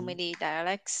 We have so Hmm. many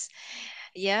dialects.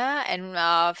 Yeah.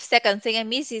 And second thing I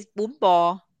miss is bún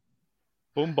bò.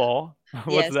 Bum Bo.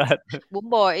 What's Yes. that? Bún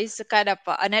bò is a kind of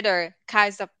another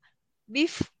kind of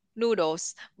beef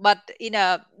noodles, but in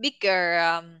a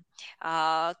bigger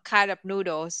kind of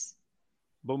noodles.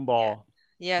 Bum Yeah. Bo. Mm.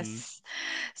 Yes.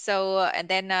 So and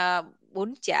then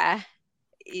bún chả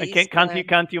And is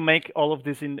can't you make all of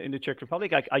this in the Czech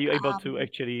Republic? Like, are you able to um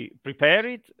actually prepare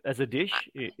it as a dish?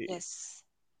 yes.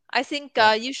 I think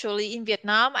Yeah. usually in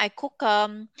Vietnam I cook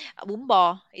bún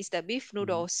bò is the beef Hmm.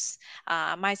 noodles.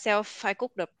 Myself I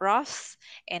cook the broth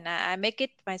and I make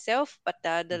it myself. But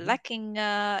the Hmm. lacking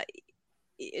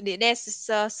there's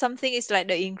something is like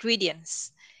the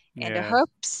ingredients and the Yeah.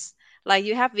 herbs. Like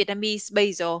you have Vietnamese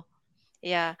basil.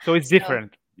 Yeah. So it's So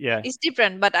different. Yeah. it's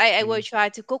different, but I will Mm. try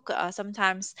to cook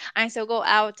sometimes. I also go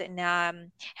out and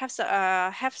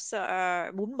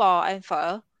bún bò and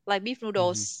phở, like beef Hmm.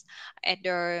 noodles at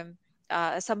the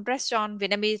some restaurant,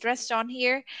 Vietnamese restaurant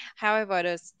here. However,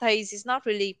 the taste is not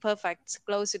really perfect,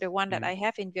 close to the one that Mm. I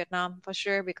have in Vietnam for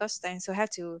sure, because I also have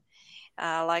to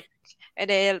like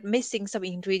they're missing some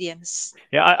ingredients.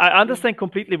 Yeah, I Yeah. understand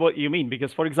completely what you mean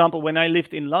because, for example, when I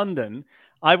lived in London,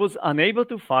 I was unable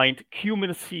to find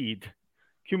cumin seed,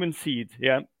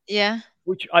 yeah, Yeah.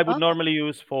 which I would Oh, normally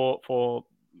use for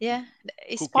yeah.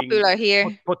 It's cooking popular here.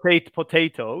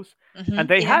 potatoes, Mm-hmm. and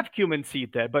they Yeah. have cumin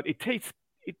seed there, but it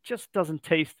just doesn't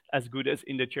taste as good as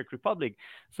in the Czech Republic.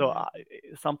 So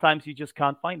Mm. sometimes you just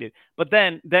can't find it. But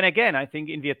then again, I think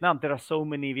in Vietnam there are so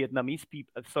many Vietnamese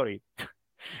people. Sorry,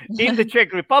 in the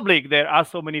Czech Republic there are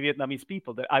so many Vietnamese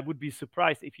people that I would be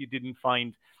surprised if you didn't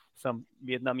find some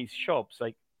Vietnamese shops,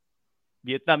 like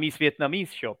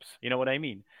Vietnamese shops. You know what I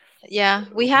mean? Yeah,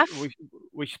 we Which have. which,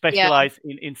 which Yeah, specialize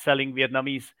in selling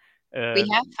Vietnamese we uh,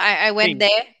 have. I went things.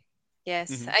 there.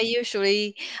 Yes, Hmm. I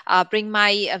usually bring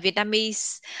my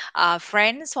Vietnamese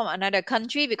friends from another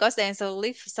country, because they also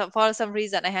live. So for some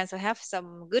reason, I also have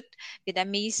some good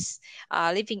Vietnamese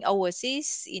living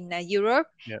overseas in Europe,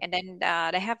 Yeah. and then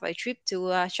they have a trip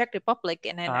to Czech Republic,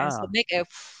 and then I also Ah. make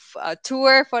a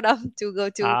tour for them to go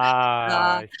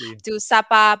uh, I see. to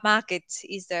Sapa Market.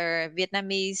 Is the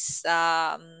Vietnamese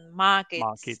Market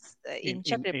markets in in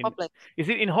Czech in Republic. is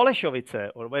it in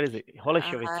Holešovice or where is it?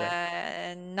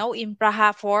 Holešovice. No, in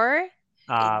Praha 4.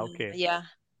 Ah, In okay. yeah,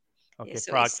 yeah. Okay,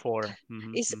 So Prague 4.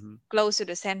 Hmm. it's Hmm. close to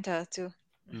the center too.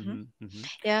 Hmm. Hmm. Hmm.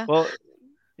 Yeah, Well,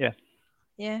 yeah,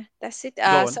 yeah. That's it. go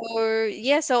on. So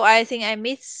yeah. So I think I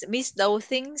miss those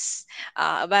things.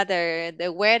 About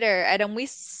the weather, I don't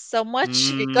miss so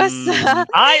much because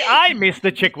I miss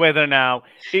the Czech weather now.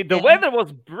 The yeah, weather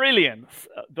was brilliant.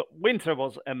 The winter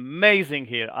was amazing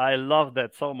here. I love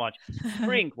that so much.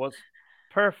 Spring was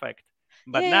perfect.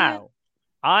 But yeah, now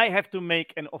I have to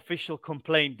make an official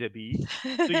complaint, Debbie,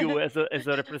 to yeah. you as a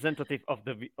representative of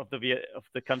of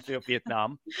the country of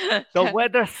Vietnam. The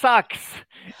weather sucks.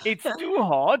 It's too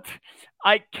hot.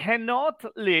 I cannot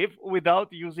live without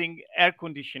using air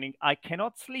conditioning. I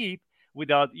cannot sleep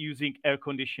without using air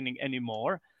conditioning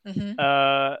anymore. Hmm.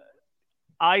 Uh,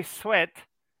 I sweat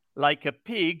like a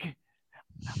pig.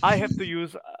 I have to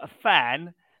use a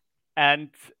fan, and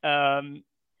um,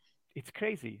 it's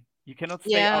crazy. You cannot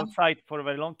stay Yeah. outside for a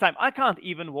very long time. I can't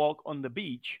even walk on the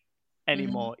beach Hmm.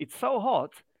 anymore. It's so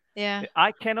hot. Yeah.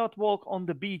 I cannot walk on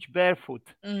the beach barefoot.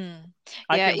 Mm.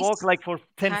 I Yeah. can walk It's like for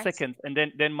 10 hard. seconds and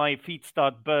then my feet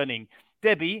start burning.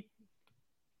 Debbie,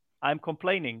 I'm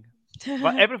complaining.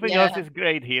 But everything else Yeah. is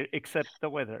great here except the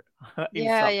weather.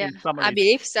 Yeah. Yeah. In summer I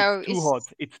believe it's so. too hot.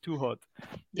 It's too hot.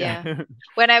 Yeah. Yeah.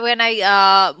 When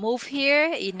I moved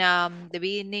here in the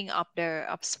beginning of the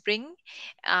of spring,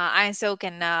 I also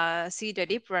can see the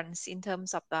difference in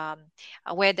terms of the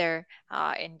weather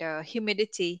and the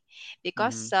humidity,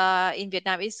 because Hmm. in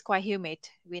Vietnam it's quite humid.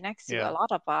 We next to a Yeah.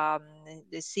 lot of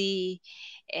the sea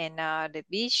and the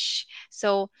beach.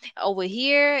 So over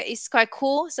here it's quite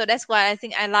cool. So that's why I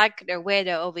think I like the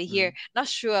weather over here. Mm. Not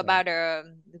sure Yeah. about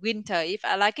the winter if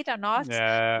I like it or not,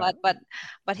 Yeah.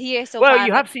 but here so Well, far,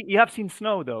 like, you have seen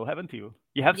snow though, haven't you?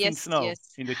 You have seen yes, snow yes,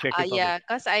 in the Czech Republic. yeah,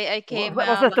 because I came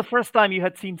Was that the first time you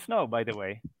had seen snow, by the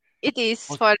way? It is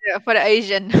Was- for the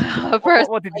Asian What,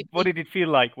 person what did like what me. did it feel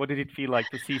like? What did it feel like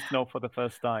to see snow for the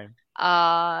first time?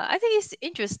 I think it's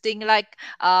interesting, like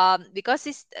because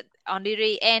it's on the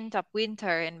very end of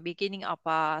winter and beginning of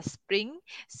spring,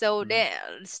 so Mhm.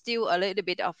 there's still a little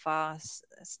bit of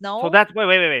So snow. that's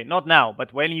wait, not now,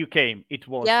 but when you came, it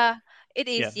was Yeah, it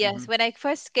yeah. is. Yes, when I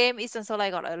first came, it's also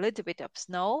like got a little bit of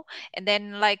snow, and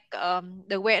then like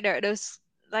the weather, those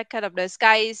like kind of the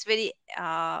sky is very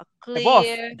It was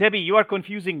clear. Debbie. You are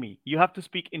confusing me. You have to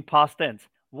speak in past tense.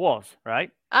 Was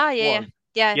right? Ah, yeah, Was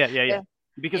yeah, yeah. yeah.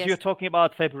 Because you're Yes. talking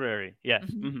about February. Yes.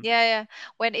 Yeah, yeah.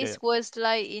 When Yeah. it was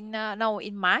like in no,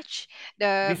 in March,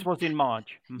 the This was in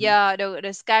March. yeah,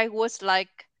 the sky was like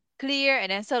clear, and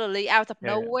then suddenly out of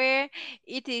Yeah. nowhere,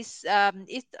 it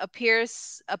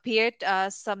appeared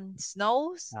some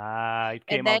snows, Ah, it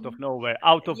and came out of then nowhere,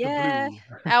 out of the yeah, blue.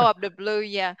 out of the blue,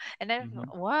 yeah. And then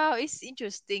Mhm. wow, it's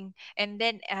interesting. And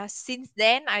then since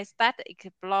then I started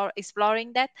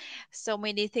exploring that. So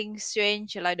many things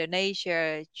change, like the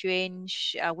nature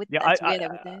change with Yeah, I, I together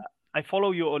with that. I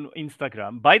follow you on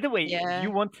Instagram. By the way, Yeah.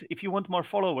 if you want more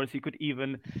followers, you could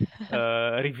even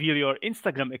reveal your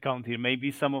Instagram account here.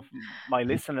 Maybe some of my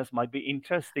listeners might be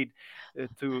interested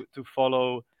to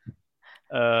follow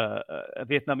a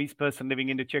Vietnamese person living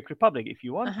in the Czech Republic. If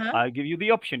you want, Uh-huh. I'll give you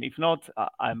the option. If not,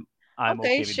 I'm Okay,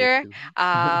 okay with it sure. too.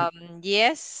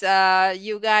 Yes,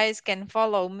 you guys can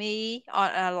follow me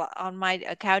on my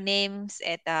account names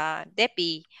at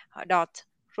Debbie dot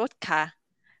Rotka.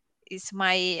 Is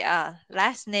my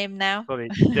last name now. Sorry,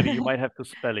 Debbie, you might have to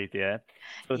spell it. Yeah.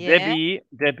 So Yeah.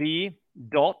 Debbie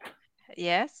dot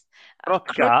Yes. Krut.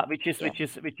 Krotka, Yeah.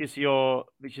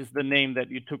 which is the name that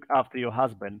you took after your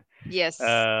husband, Yes.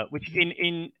 which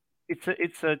in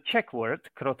it's a Czech word,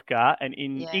 Krotka, and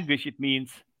in Yeah. English it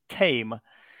means tame.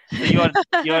 So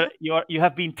you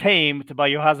have been tamed by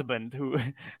your husband, who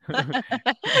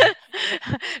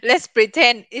Let's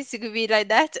pretend it could be like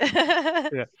that.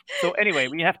 yeah. So anyway,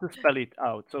 we have to spell it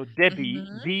out. So Debbie,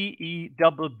 Mm-hmm.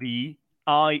 Debbie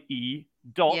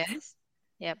dot Yes.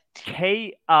 Yep.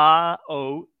 Krotka,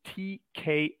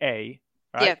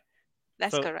 right? Yep.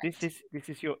 That's So correct. this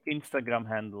is your Instagram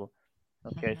handle.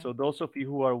 Okay, Mhm. so those of you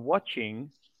who are watching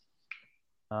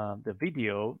the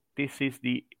video, this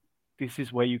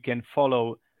is where you can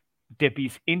follow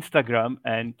Debbie's Instagram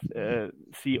and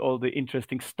see all the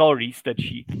interesting stories that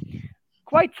she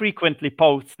quite frequently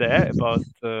posts there about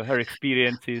her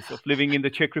experiences of living in the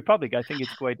Czech Republic. I think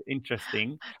it's quite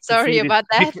interesting to Sorry see this about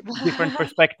that. different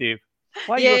perspective.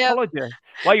 Why you Yeah, yeah. apologize?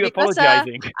 Why you Because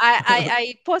apologizing?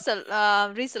 I posted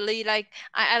recently, like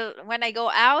I when I go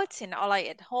out and or like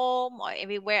at home or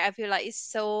everywhere, I feel like it's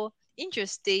so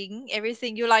interesting.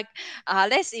 Everything you like,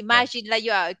 let's Yeah, imagine like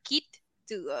you are a kid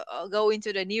to go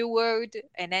into the new world,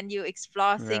 and then you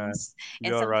explore yeah, things,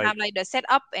 and you're right. sometimes like the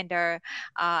setup and the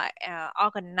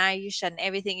organization,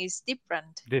 everything is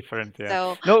different. Different, yeah.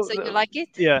 So No, so you like it?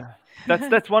 yeah.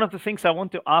 That's one of the things I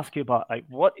want to ask you about. Like,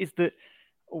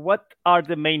 what are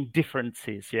the main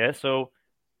differences? Yeah. So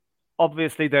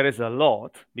obviously there is a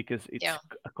lot because it's Yeah.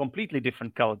 a completely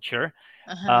different culture.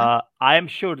 Uh-huh. I am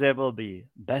sure there will be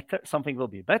better. Something will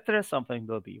be better. Something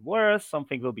will be worse.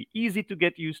 Something will be easy to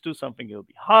get used to. Something will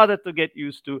be harder to get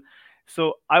used to.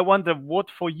 So I wonder what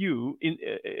for you,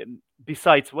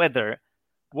 besides weather,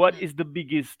 what Mm. is the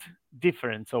biggest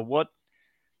difference, or what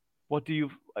do you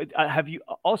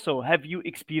have you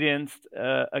experienced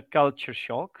a culture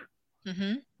shock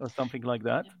Mm-hmm. or something like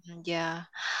that? Yeah.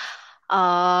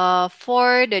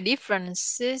 For the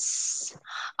differences,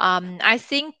 I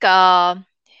think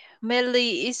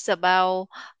mainly it's about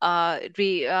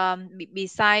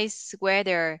besides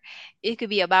weather, it could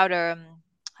be about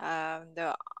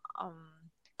the um,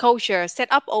 culture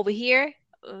set up over here.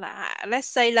 Let's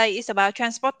say like it's about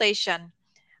transportation.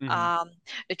 Hmm. Um,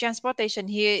 the transportation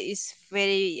here is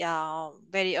very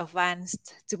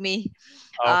advanced to me,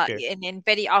 Okay. and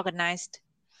very organized.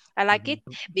 I like it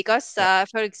Hmm. because, Yeah.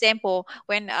 for example,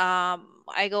 when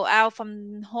I go out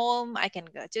from home, I can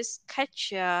just catch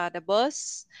the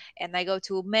bus, and I go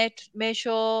to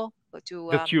metro, go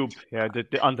to The tube, yeah,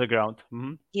 the underground.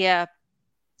 Hmm. yeah,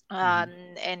 Hmm.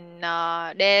 and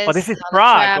But this there's is the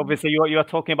Prague. tram. Obviously, you are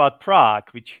talking about Prague,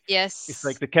 which is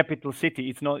like Yes, the capital city.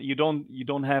 It's not you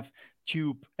don't have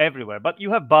tube everywhere, but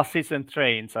you have buses and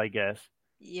trains, I guess.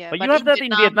 yeah, But you but have in that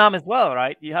in Vietnam, Vietnam as well,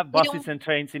 right? You have we don't. buses and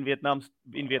trains in Vietnam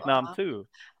Uh, too.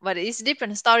 but it's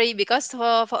different story because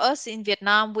for us in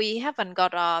Vietnam, we haven't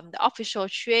got the official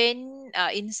train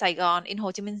in Saigon, in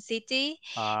Ho Chi Minh City,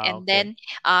 Ah, and okay. then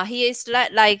here is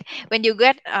like when you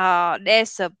get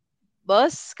there's a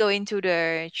bus going to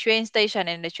the train station,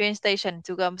 and the train station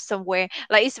to go somewhere.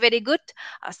 Like it's very good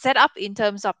set up in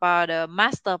terms of the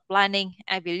master planning,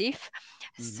 I believe.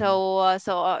 Hmm.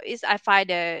 It's, I find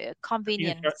the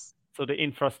Infra- convenience. so the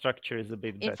infrastructure is a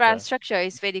bit better. Infrastructure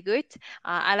is very good.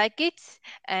 I like it,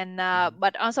 and Mhm.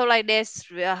 but also like this,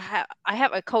 I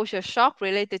have a culture shock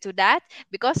related to that,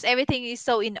 because everything is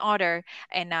so in order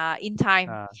and in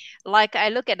time. Ah, Like I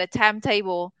look at the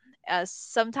timetable.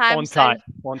 on Sometimes time,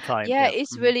 on time. yeah, Yeah.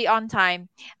 it's Hmm. really on time.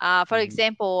 For Hmm.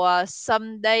 example,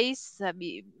 some days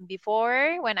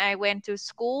before when I went to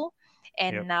school,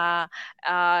 Yep. and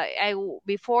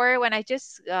before when I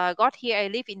just got here, I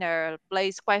live in a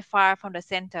place quite far from the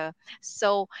center.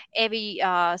 So every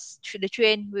the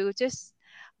train will just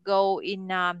go in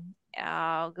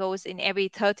goes in every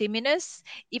 30 minutes.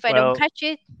 If I don't Well, catch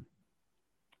it,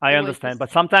 I it will understand, just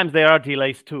but sometimes there are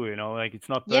delays too. Like it's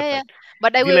not yeah, yeah. perfect.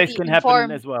 But they will Delays be can happen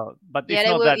informed. as well, but Yeah, it's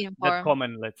they not will that inform.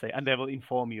 common, let's say, and they will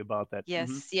inform you about that.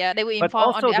 Hmm. Yes, yeah, they will But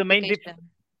inform on also the the main application.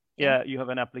 Yeah. yeah, you have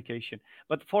an application.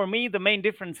 But for me, the main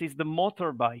difference is the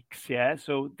motorbikes. Yeah,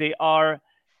 so they are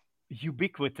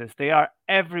ubiquitous. They are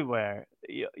everywhere.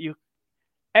 You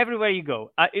everywhere you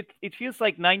go. It feels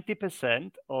like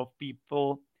 90% of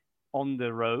people on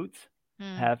the roads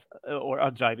Hmm. have or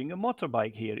are driving a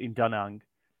motorbike here in Da Nang,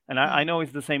 and I Hmm. know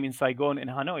it's the same in Saigon and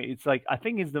Hanoi. It's like I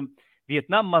think it's the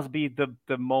Vietnam must be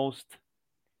the most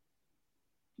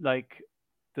like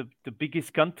the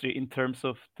biggest country in terms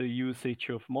of the usage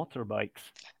of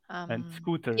motorbikes and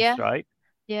Yeah, scooters, right?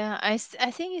 yeah. I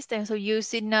think it's also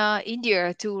used in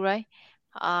India too, right?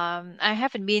 I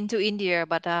haven't been to India,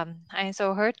 but I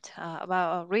also heard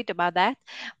about read about that.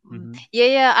 Hmm. Yeah,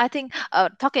 yeah. I think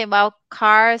talking about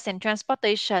cars and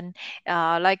transportation,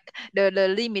 like the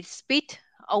limit speed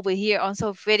over here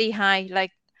also very high,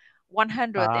 like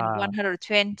 100 and Ah,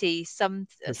 120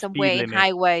 the speed somewhere in limit.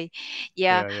 highway.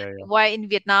 Yeah, Yeah, yeah, yeah. while in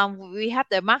Vietnam we have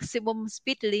the maximum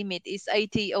speed limit is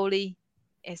 80 only.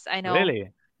 Yes, I know.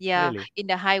 Really, Yeah, really. in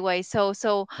the highway. So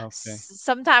Okay.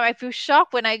 sometimes I feel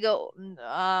shocked when I go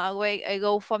when I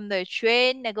go from the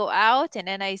train, I go out and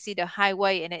then I see the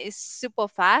highway and it's super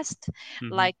fast. Hmm.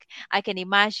 Like I can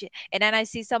imagine, and then I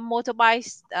see some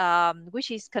motorbikes,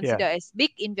 which is Yeah, considered as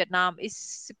big in Vietnam, is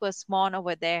super small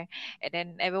over there, and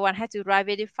then everyone had to drive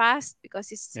very fast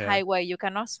because it's yeah. highway. You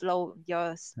cannot slow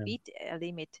your Yeah. speed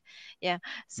limit. Yeah.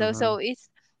 So Mhm. it's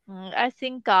I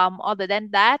think other than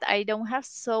that, I don't have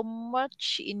so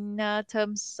much in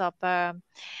terms of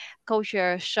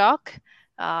culture shock.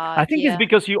 I think it's Yeah.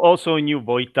 because you also knew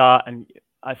Voita, and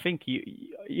I think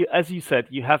as you said,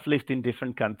 you have lived in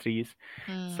different countries,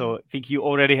 Mm, so I think you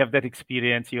already have that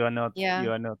experience. yeah.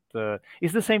 You are not.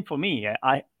 It's the same for me.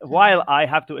 While Mm-hmm. I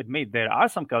have to admit there are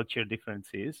some culture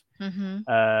differences, Mm-hmm.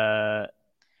 uh,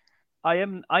 I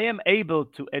am able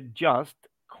to adjust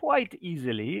quite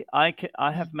easily. I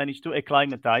have managed to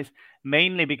acclimatize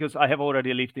mainly because I have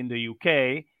already lived in the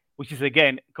UK, which is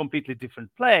again a completely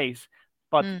different place.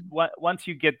 But Mm, once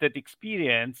you get that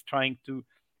experience trying to,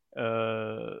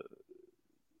 uh,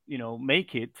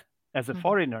 make it as a mm,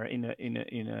 foreigner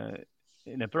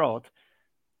in abroad,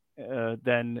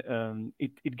 then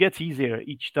it gets easier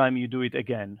each time you do it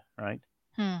again, right?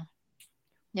 mm.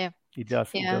 Yeah. It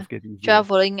Yeah. does get easier.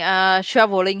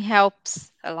 Traveling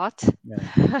helps a lot. Yeah,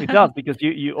 it does because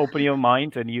you open your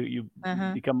mind and you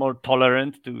Uh-huh. become more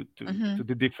tolerant Mm-hmm. to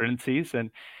the differences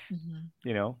and Mm-hmm.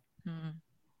 you know Mm.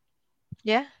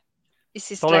 Yeah.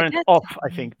 This is like tolerant that. of I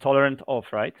think tolerant of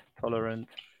right tolerant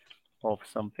of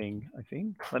something I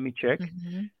think let me check.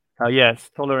 Mm-hmm. Yes,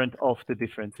 tolerant of the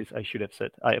differences. I should have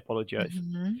said. I apologize.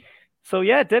 Mm-hmm. So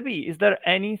yeah, Debbie, is there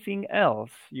anything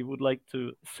else you would like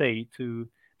to say to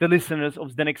the listeners of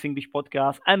Zdenek English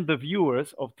podcast and the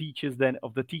viewers of the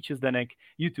Teachers Zdenek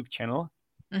YouTube channel?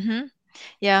 Mm-hmm.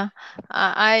 Yeah,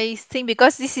 I think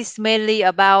because this is mainly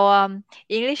about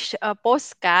English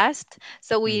podcast,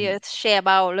 so we Hmm. share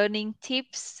about learning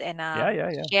tips and Yeah, yeah,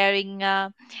 yeah. sharing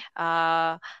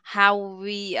how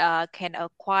we can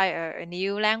acquire a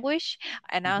new language,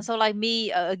 and Hmm. also like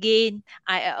me again,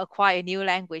 I acquire a new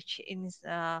language.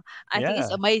 I think it's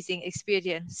Yeah. amazing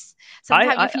experience. I,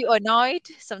 Sometimes you I feel annoyed,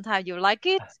 sometimes you like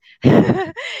it.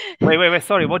 wait.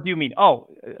 Sorry, what do you mean? Oh,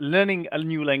 learning a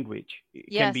new language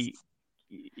it can Yes, be,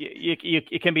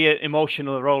 it can be an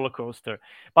emotional roller coaster.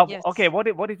 But okay, yes. what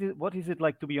is it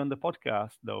like to be on the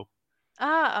podcast though?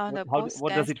 On the What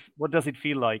podcast. what does it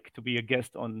feel like to be a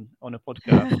guest on a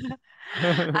podcast?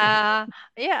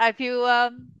 Yeah, I feel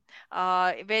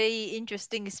very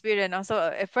interesting experience. Also,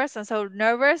 at first I'm so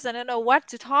nervous. I don't know what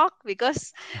to talk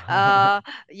because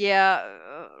yeah,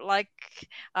 like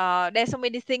there's so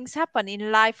many things happen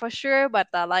in life for sure. But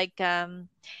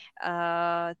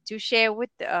to share with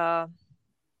to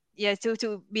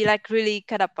be like really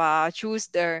kind of choose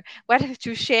the what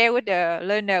to share with the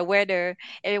learner, whether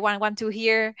everyone want to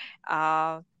hear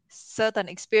certain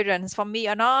experience from me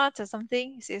or not or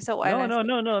something. So No, no,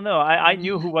 no, no, no. I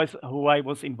knew who I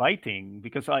was inviting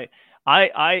because I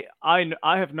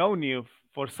have known you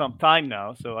for some time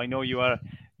now, so I know you are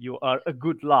a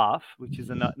good laugh, which is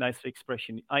a nice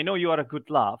expression. I know you are a good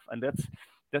laugh, and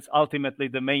that's ultimately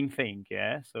the main thing.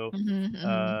 Yeah. So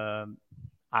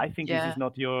I think this is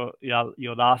not your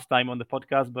last time on the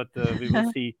podcast, but we will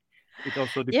see. It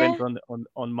also depends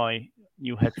on my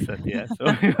new headset. Yeah. So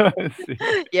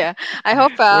yeah, I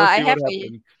hope we'll I see have what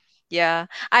happens. yeah,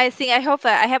 I hope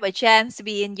I have a chance to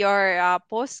be in your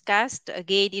podcast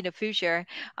again in the future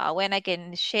when I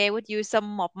can share with you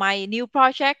some of my new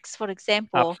projects, for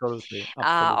example, Absolutely,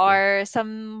 absolutely. or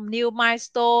some new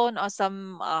milestone or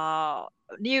some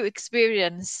new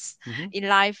experience in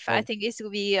life. I Oh. think it will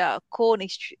be cool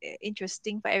and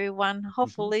interesting for everyone.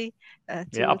 Hopefully, Yeah,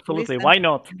 to absolutely. listen. Why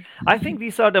not? I think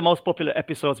these are the most popular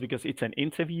episodes because it's an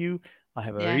interview. I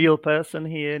have a Yeah. real person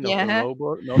here, not a Yeah.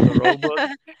 robot,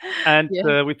 and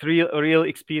Yeah. with real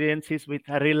experiences, with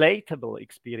relatable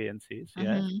experiences.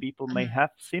 Yeah, people may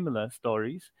have similar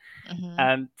stories,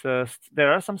 and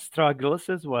there are some struggles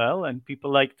as well, and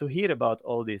people like to hear about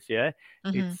all this. Yeah,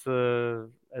 it's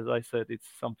as I said, it's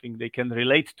something they can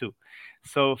relate to.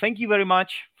 So thank you very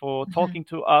much for talking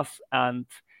to us, and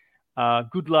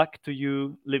good luck to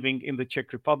you living in the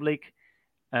Czech Republic,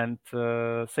 and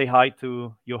say hi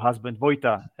to your husband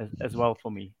Vojta as well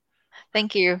for me.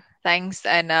 Thank you. Thanks.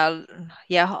 And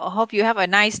hope you have a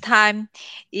nice time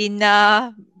in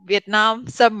Vietnam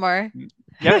summer.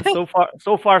 Yeah,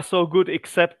 so far so good,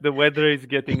 except the weather is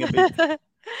getting a bit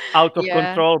out of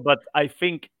control, but I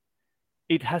think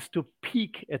it has to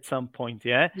peak at some point.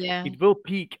 Yeah. It will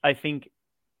peak, I think,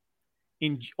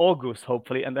 in August,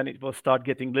 hopefully, and then it will start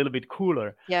getting a little bit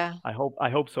cooler. Yeah. I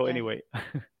hope so. Anyway.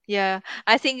 Yeah,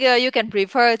 I think you can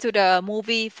refer to the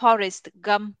movie Forrest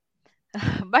Gump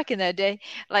back in the day,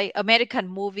 like American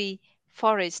movie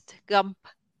Forrest Gump.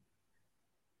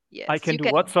 Yes, I can do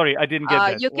what? Sorry, I didn't get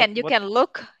that. You can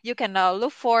look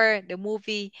for the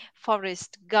movie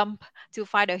Forrest Gump to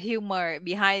find the humor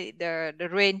behind the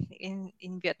rain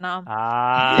in Vietnam.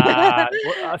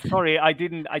 Sorry, I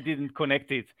didn't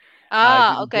connect it.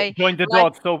 Okay. Join the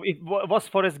dots. So it was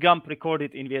Forrest Gump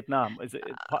recorded in Vietnam.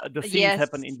 The scenes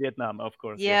happen in Vietnam, of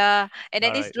course. Yeah, and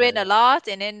then it's rained a lot,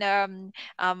 and then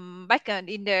back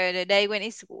in the day when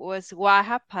it was war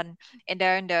happened, and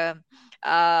then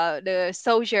the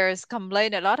soldiers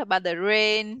complain a lot about the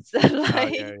rain.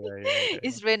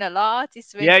 It's rain a lot.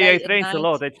 It's rain it rains a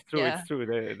lot. That's true. Yeah. It's true.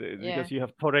 Because you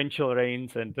have torrential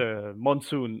rains and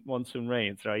monsoon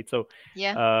rains, right? So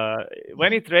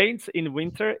when it rains in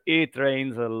winter, it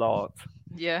rains a lot.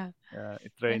 Yeah.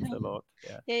 It rains a lot.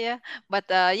 Yeah. But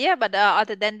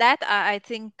other than that, I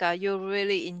think you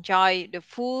really enjoy the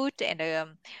food and the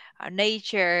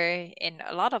nature and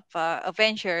a lot of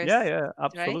adventures. Yeah,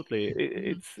 absolutely.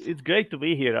 Right? It's great to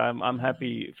be here. I'm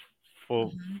happy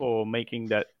for making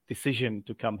that decision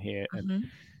to come here, and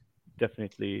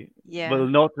definitely will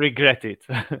not regret it.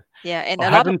 Yeah, and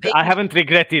I haven't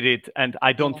regretted it, and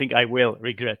I don't think I will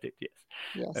regret it.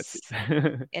 Yes. That's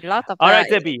it. A lot of all right,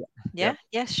 Debbie. Yeah,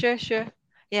 sure.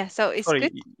 Yeah, so it's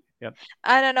good. Yeah.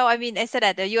 I don't know. I mean, I said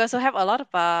that you also have a lot of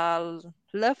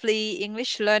lovely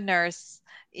English learners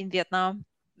in Vietnam.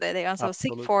 They also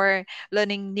seek for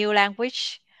learning new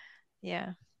language.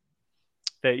 Yeah.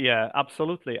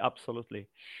 Absolutely.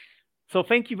 So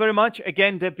thank you very much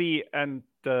again, Debbie, and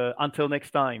until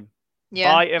next time.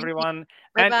 Yeah. Bye, everyone.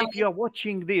 Bye-bye. And if you are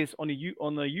watching this on a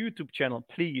YouTube channel,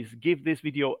 please give this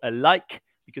video a like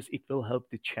because it will help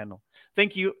the channel.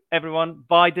 Thank you, everyone.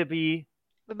 Bye, Debbie.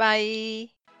 Bye-bye.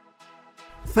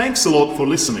 Thanks a lot for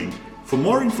listening. For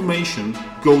more information,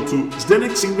 go to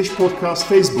Zdenek's English Podcast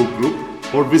Facebook group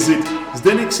or visit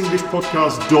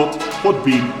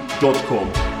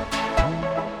zdenek'senglishpodcast.podbean.com.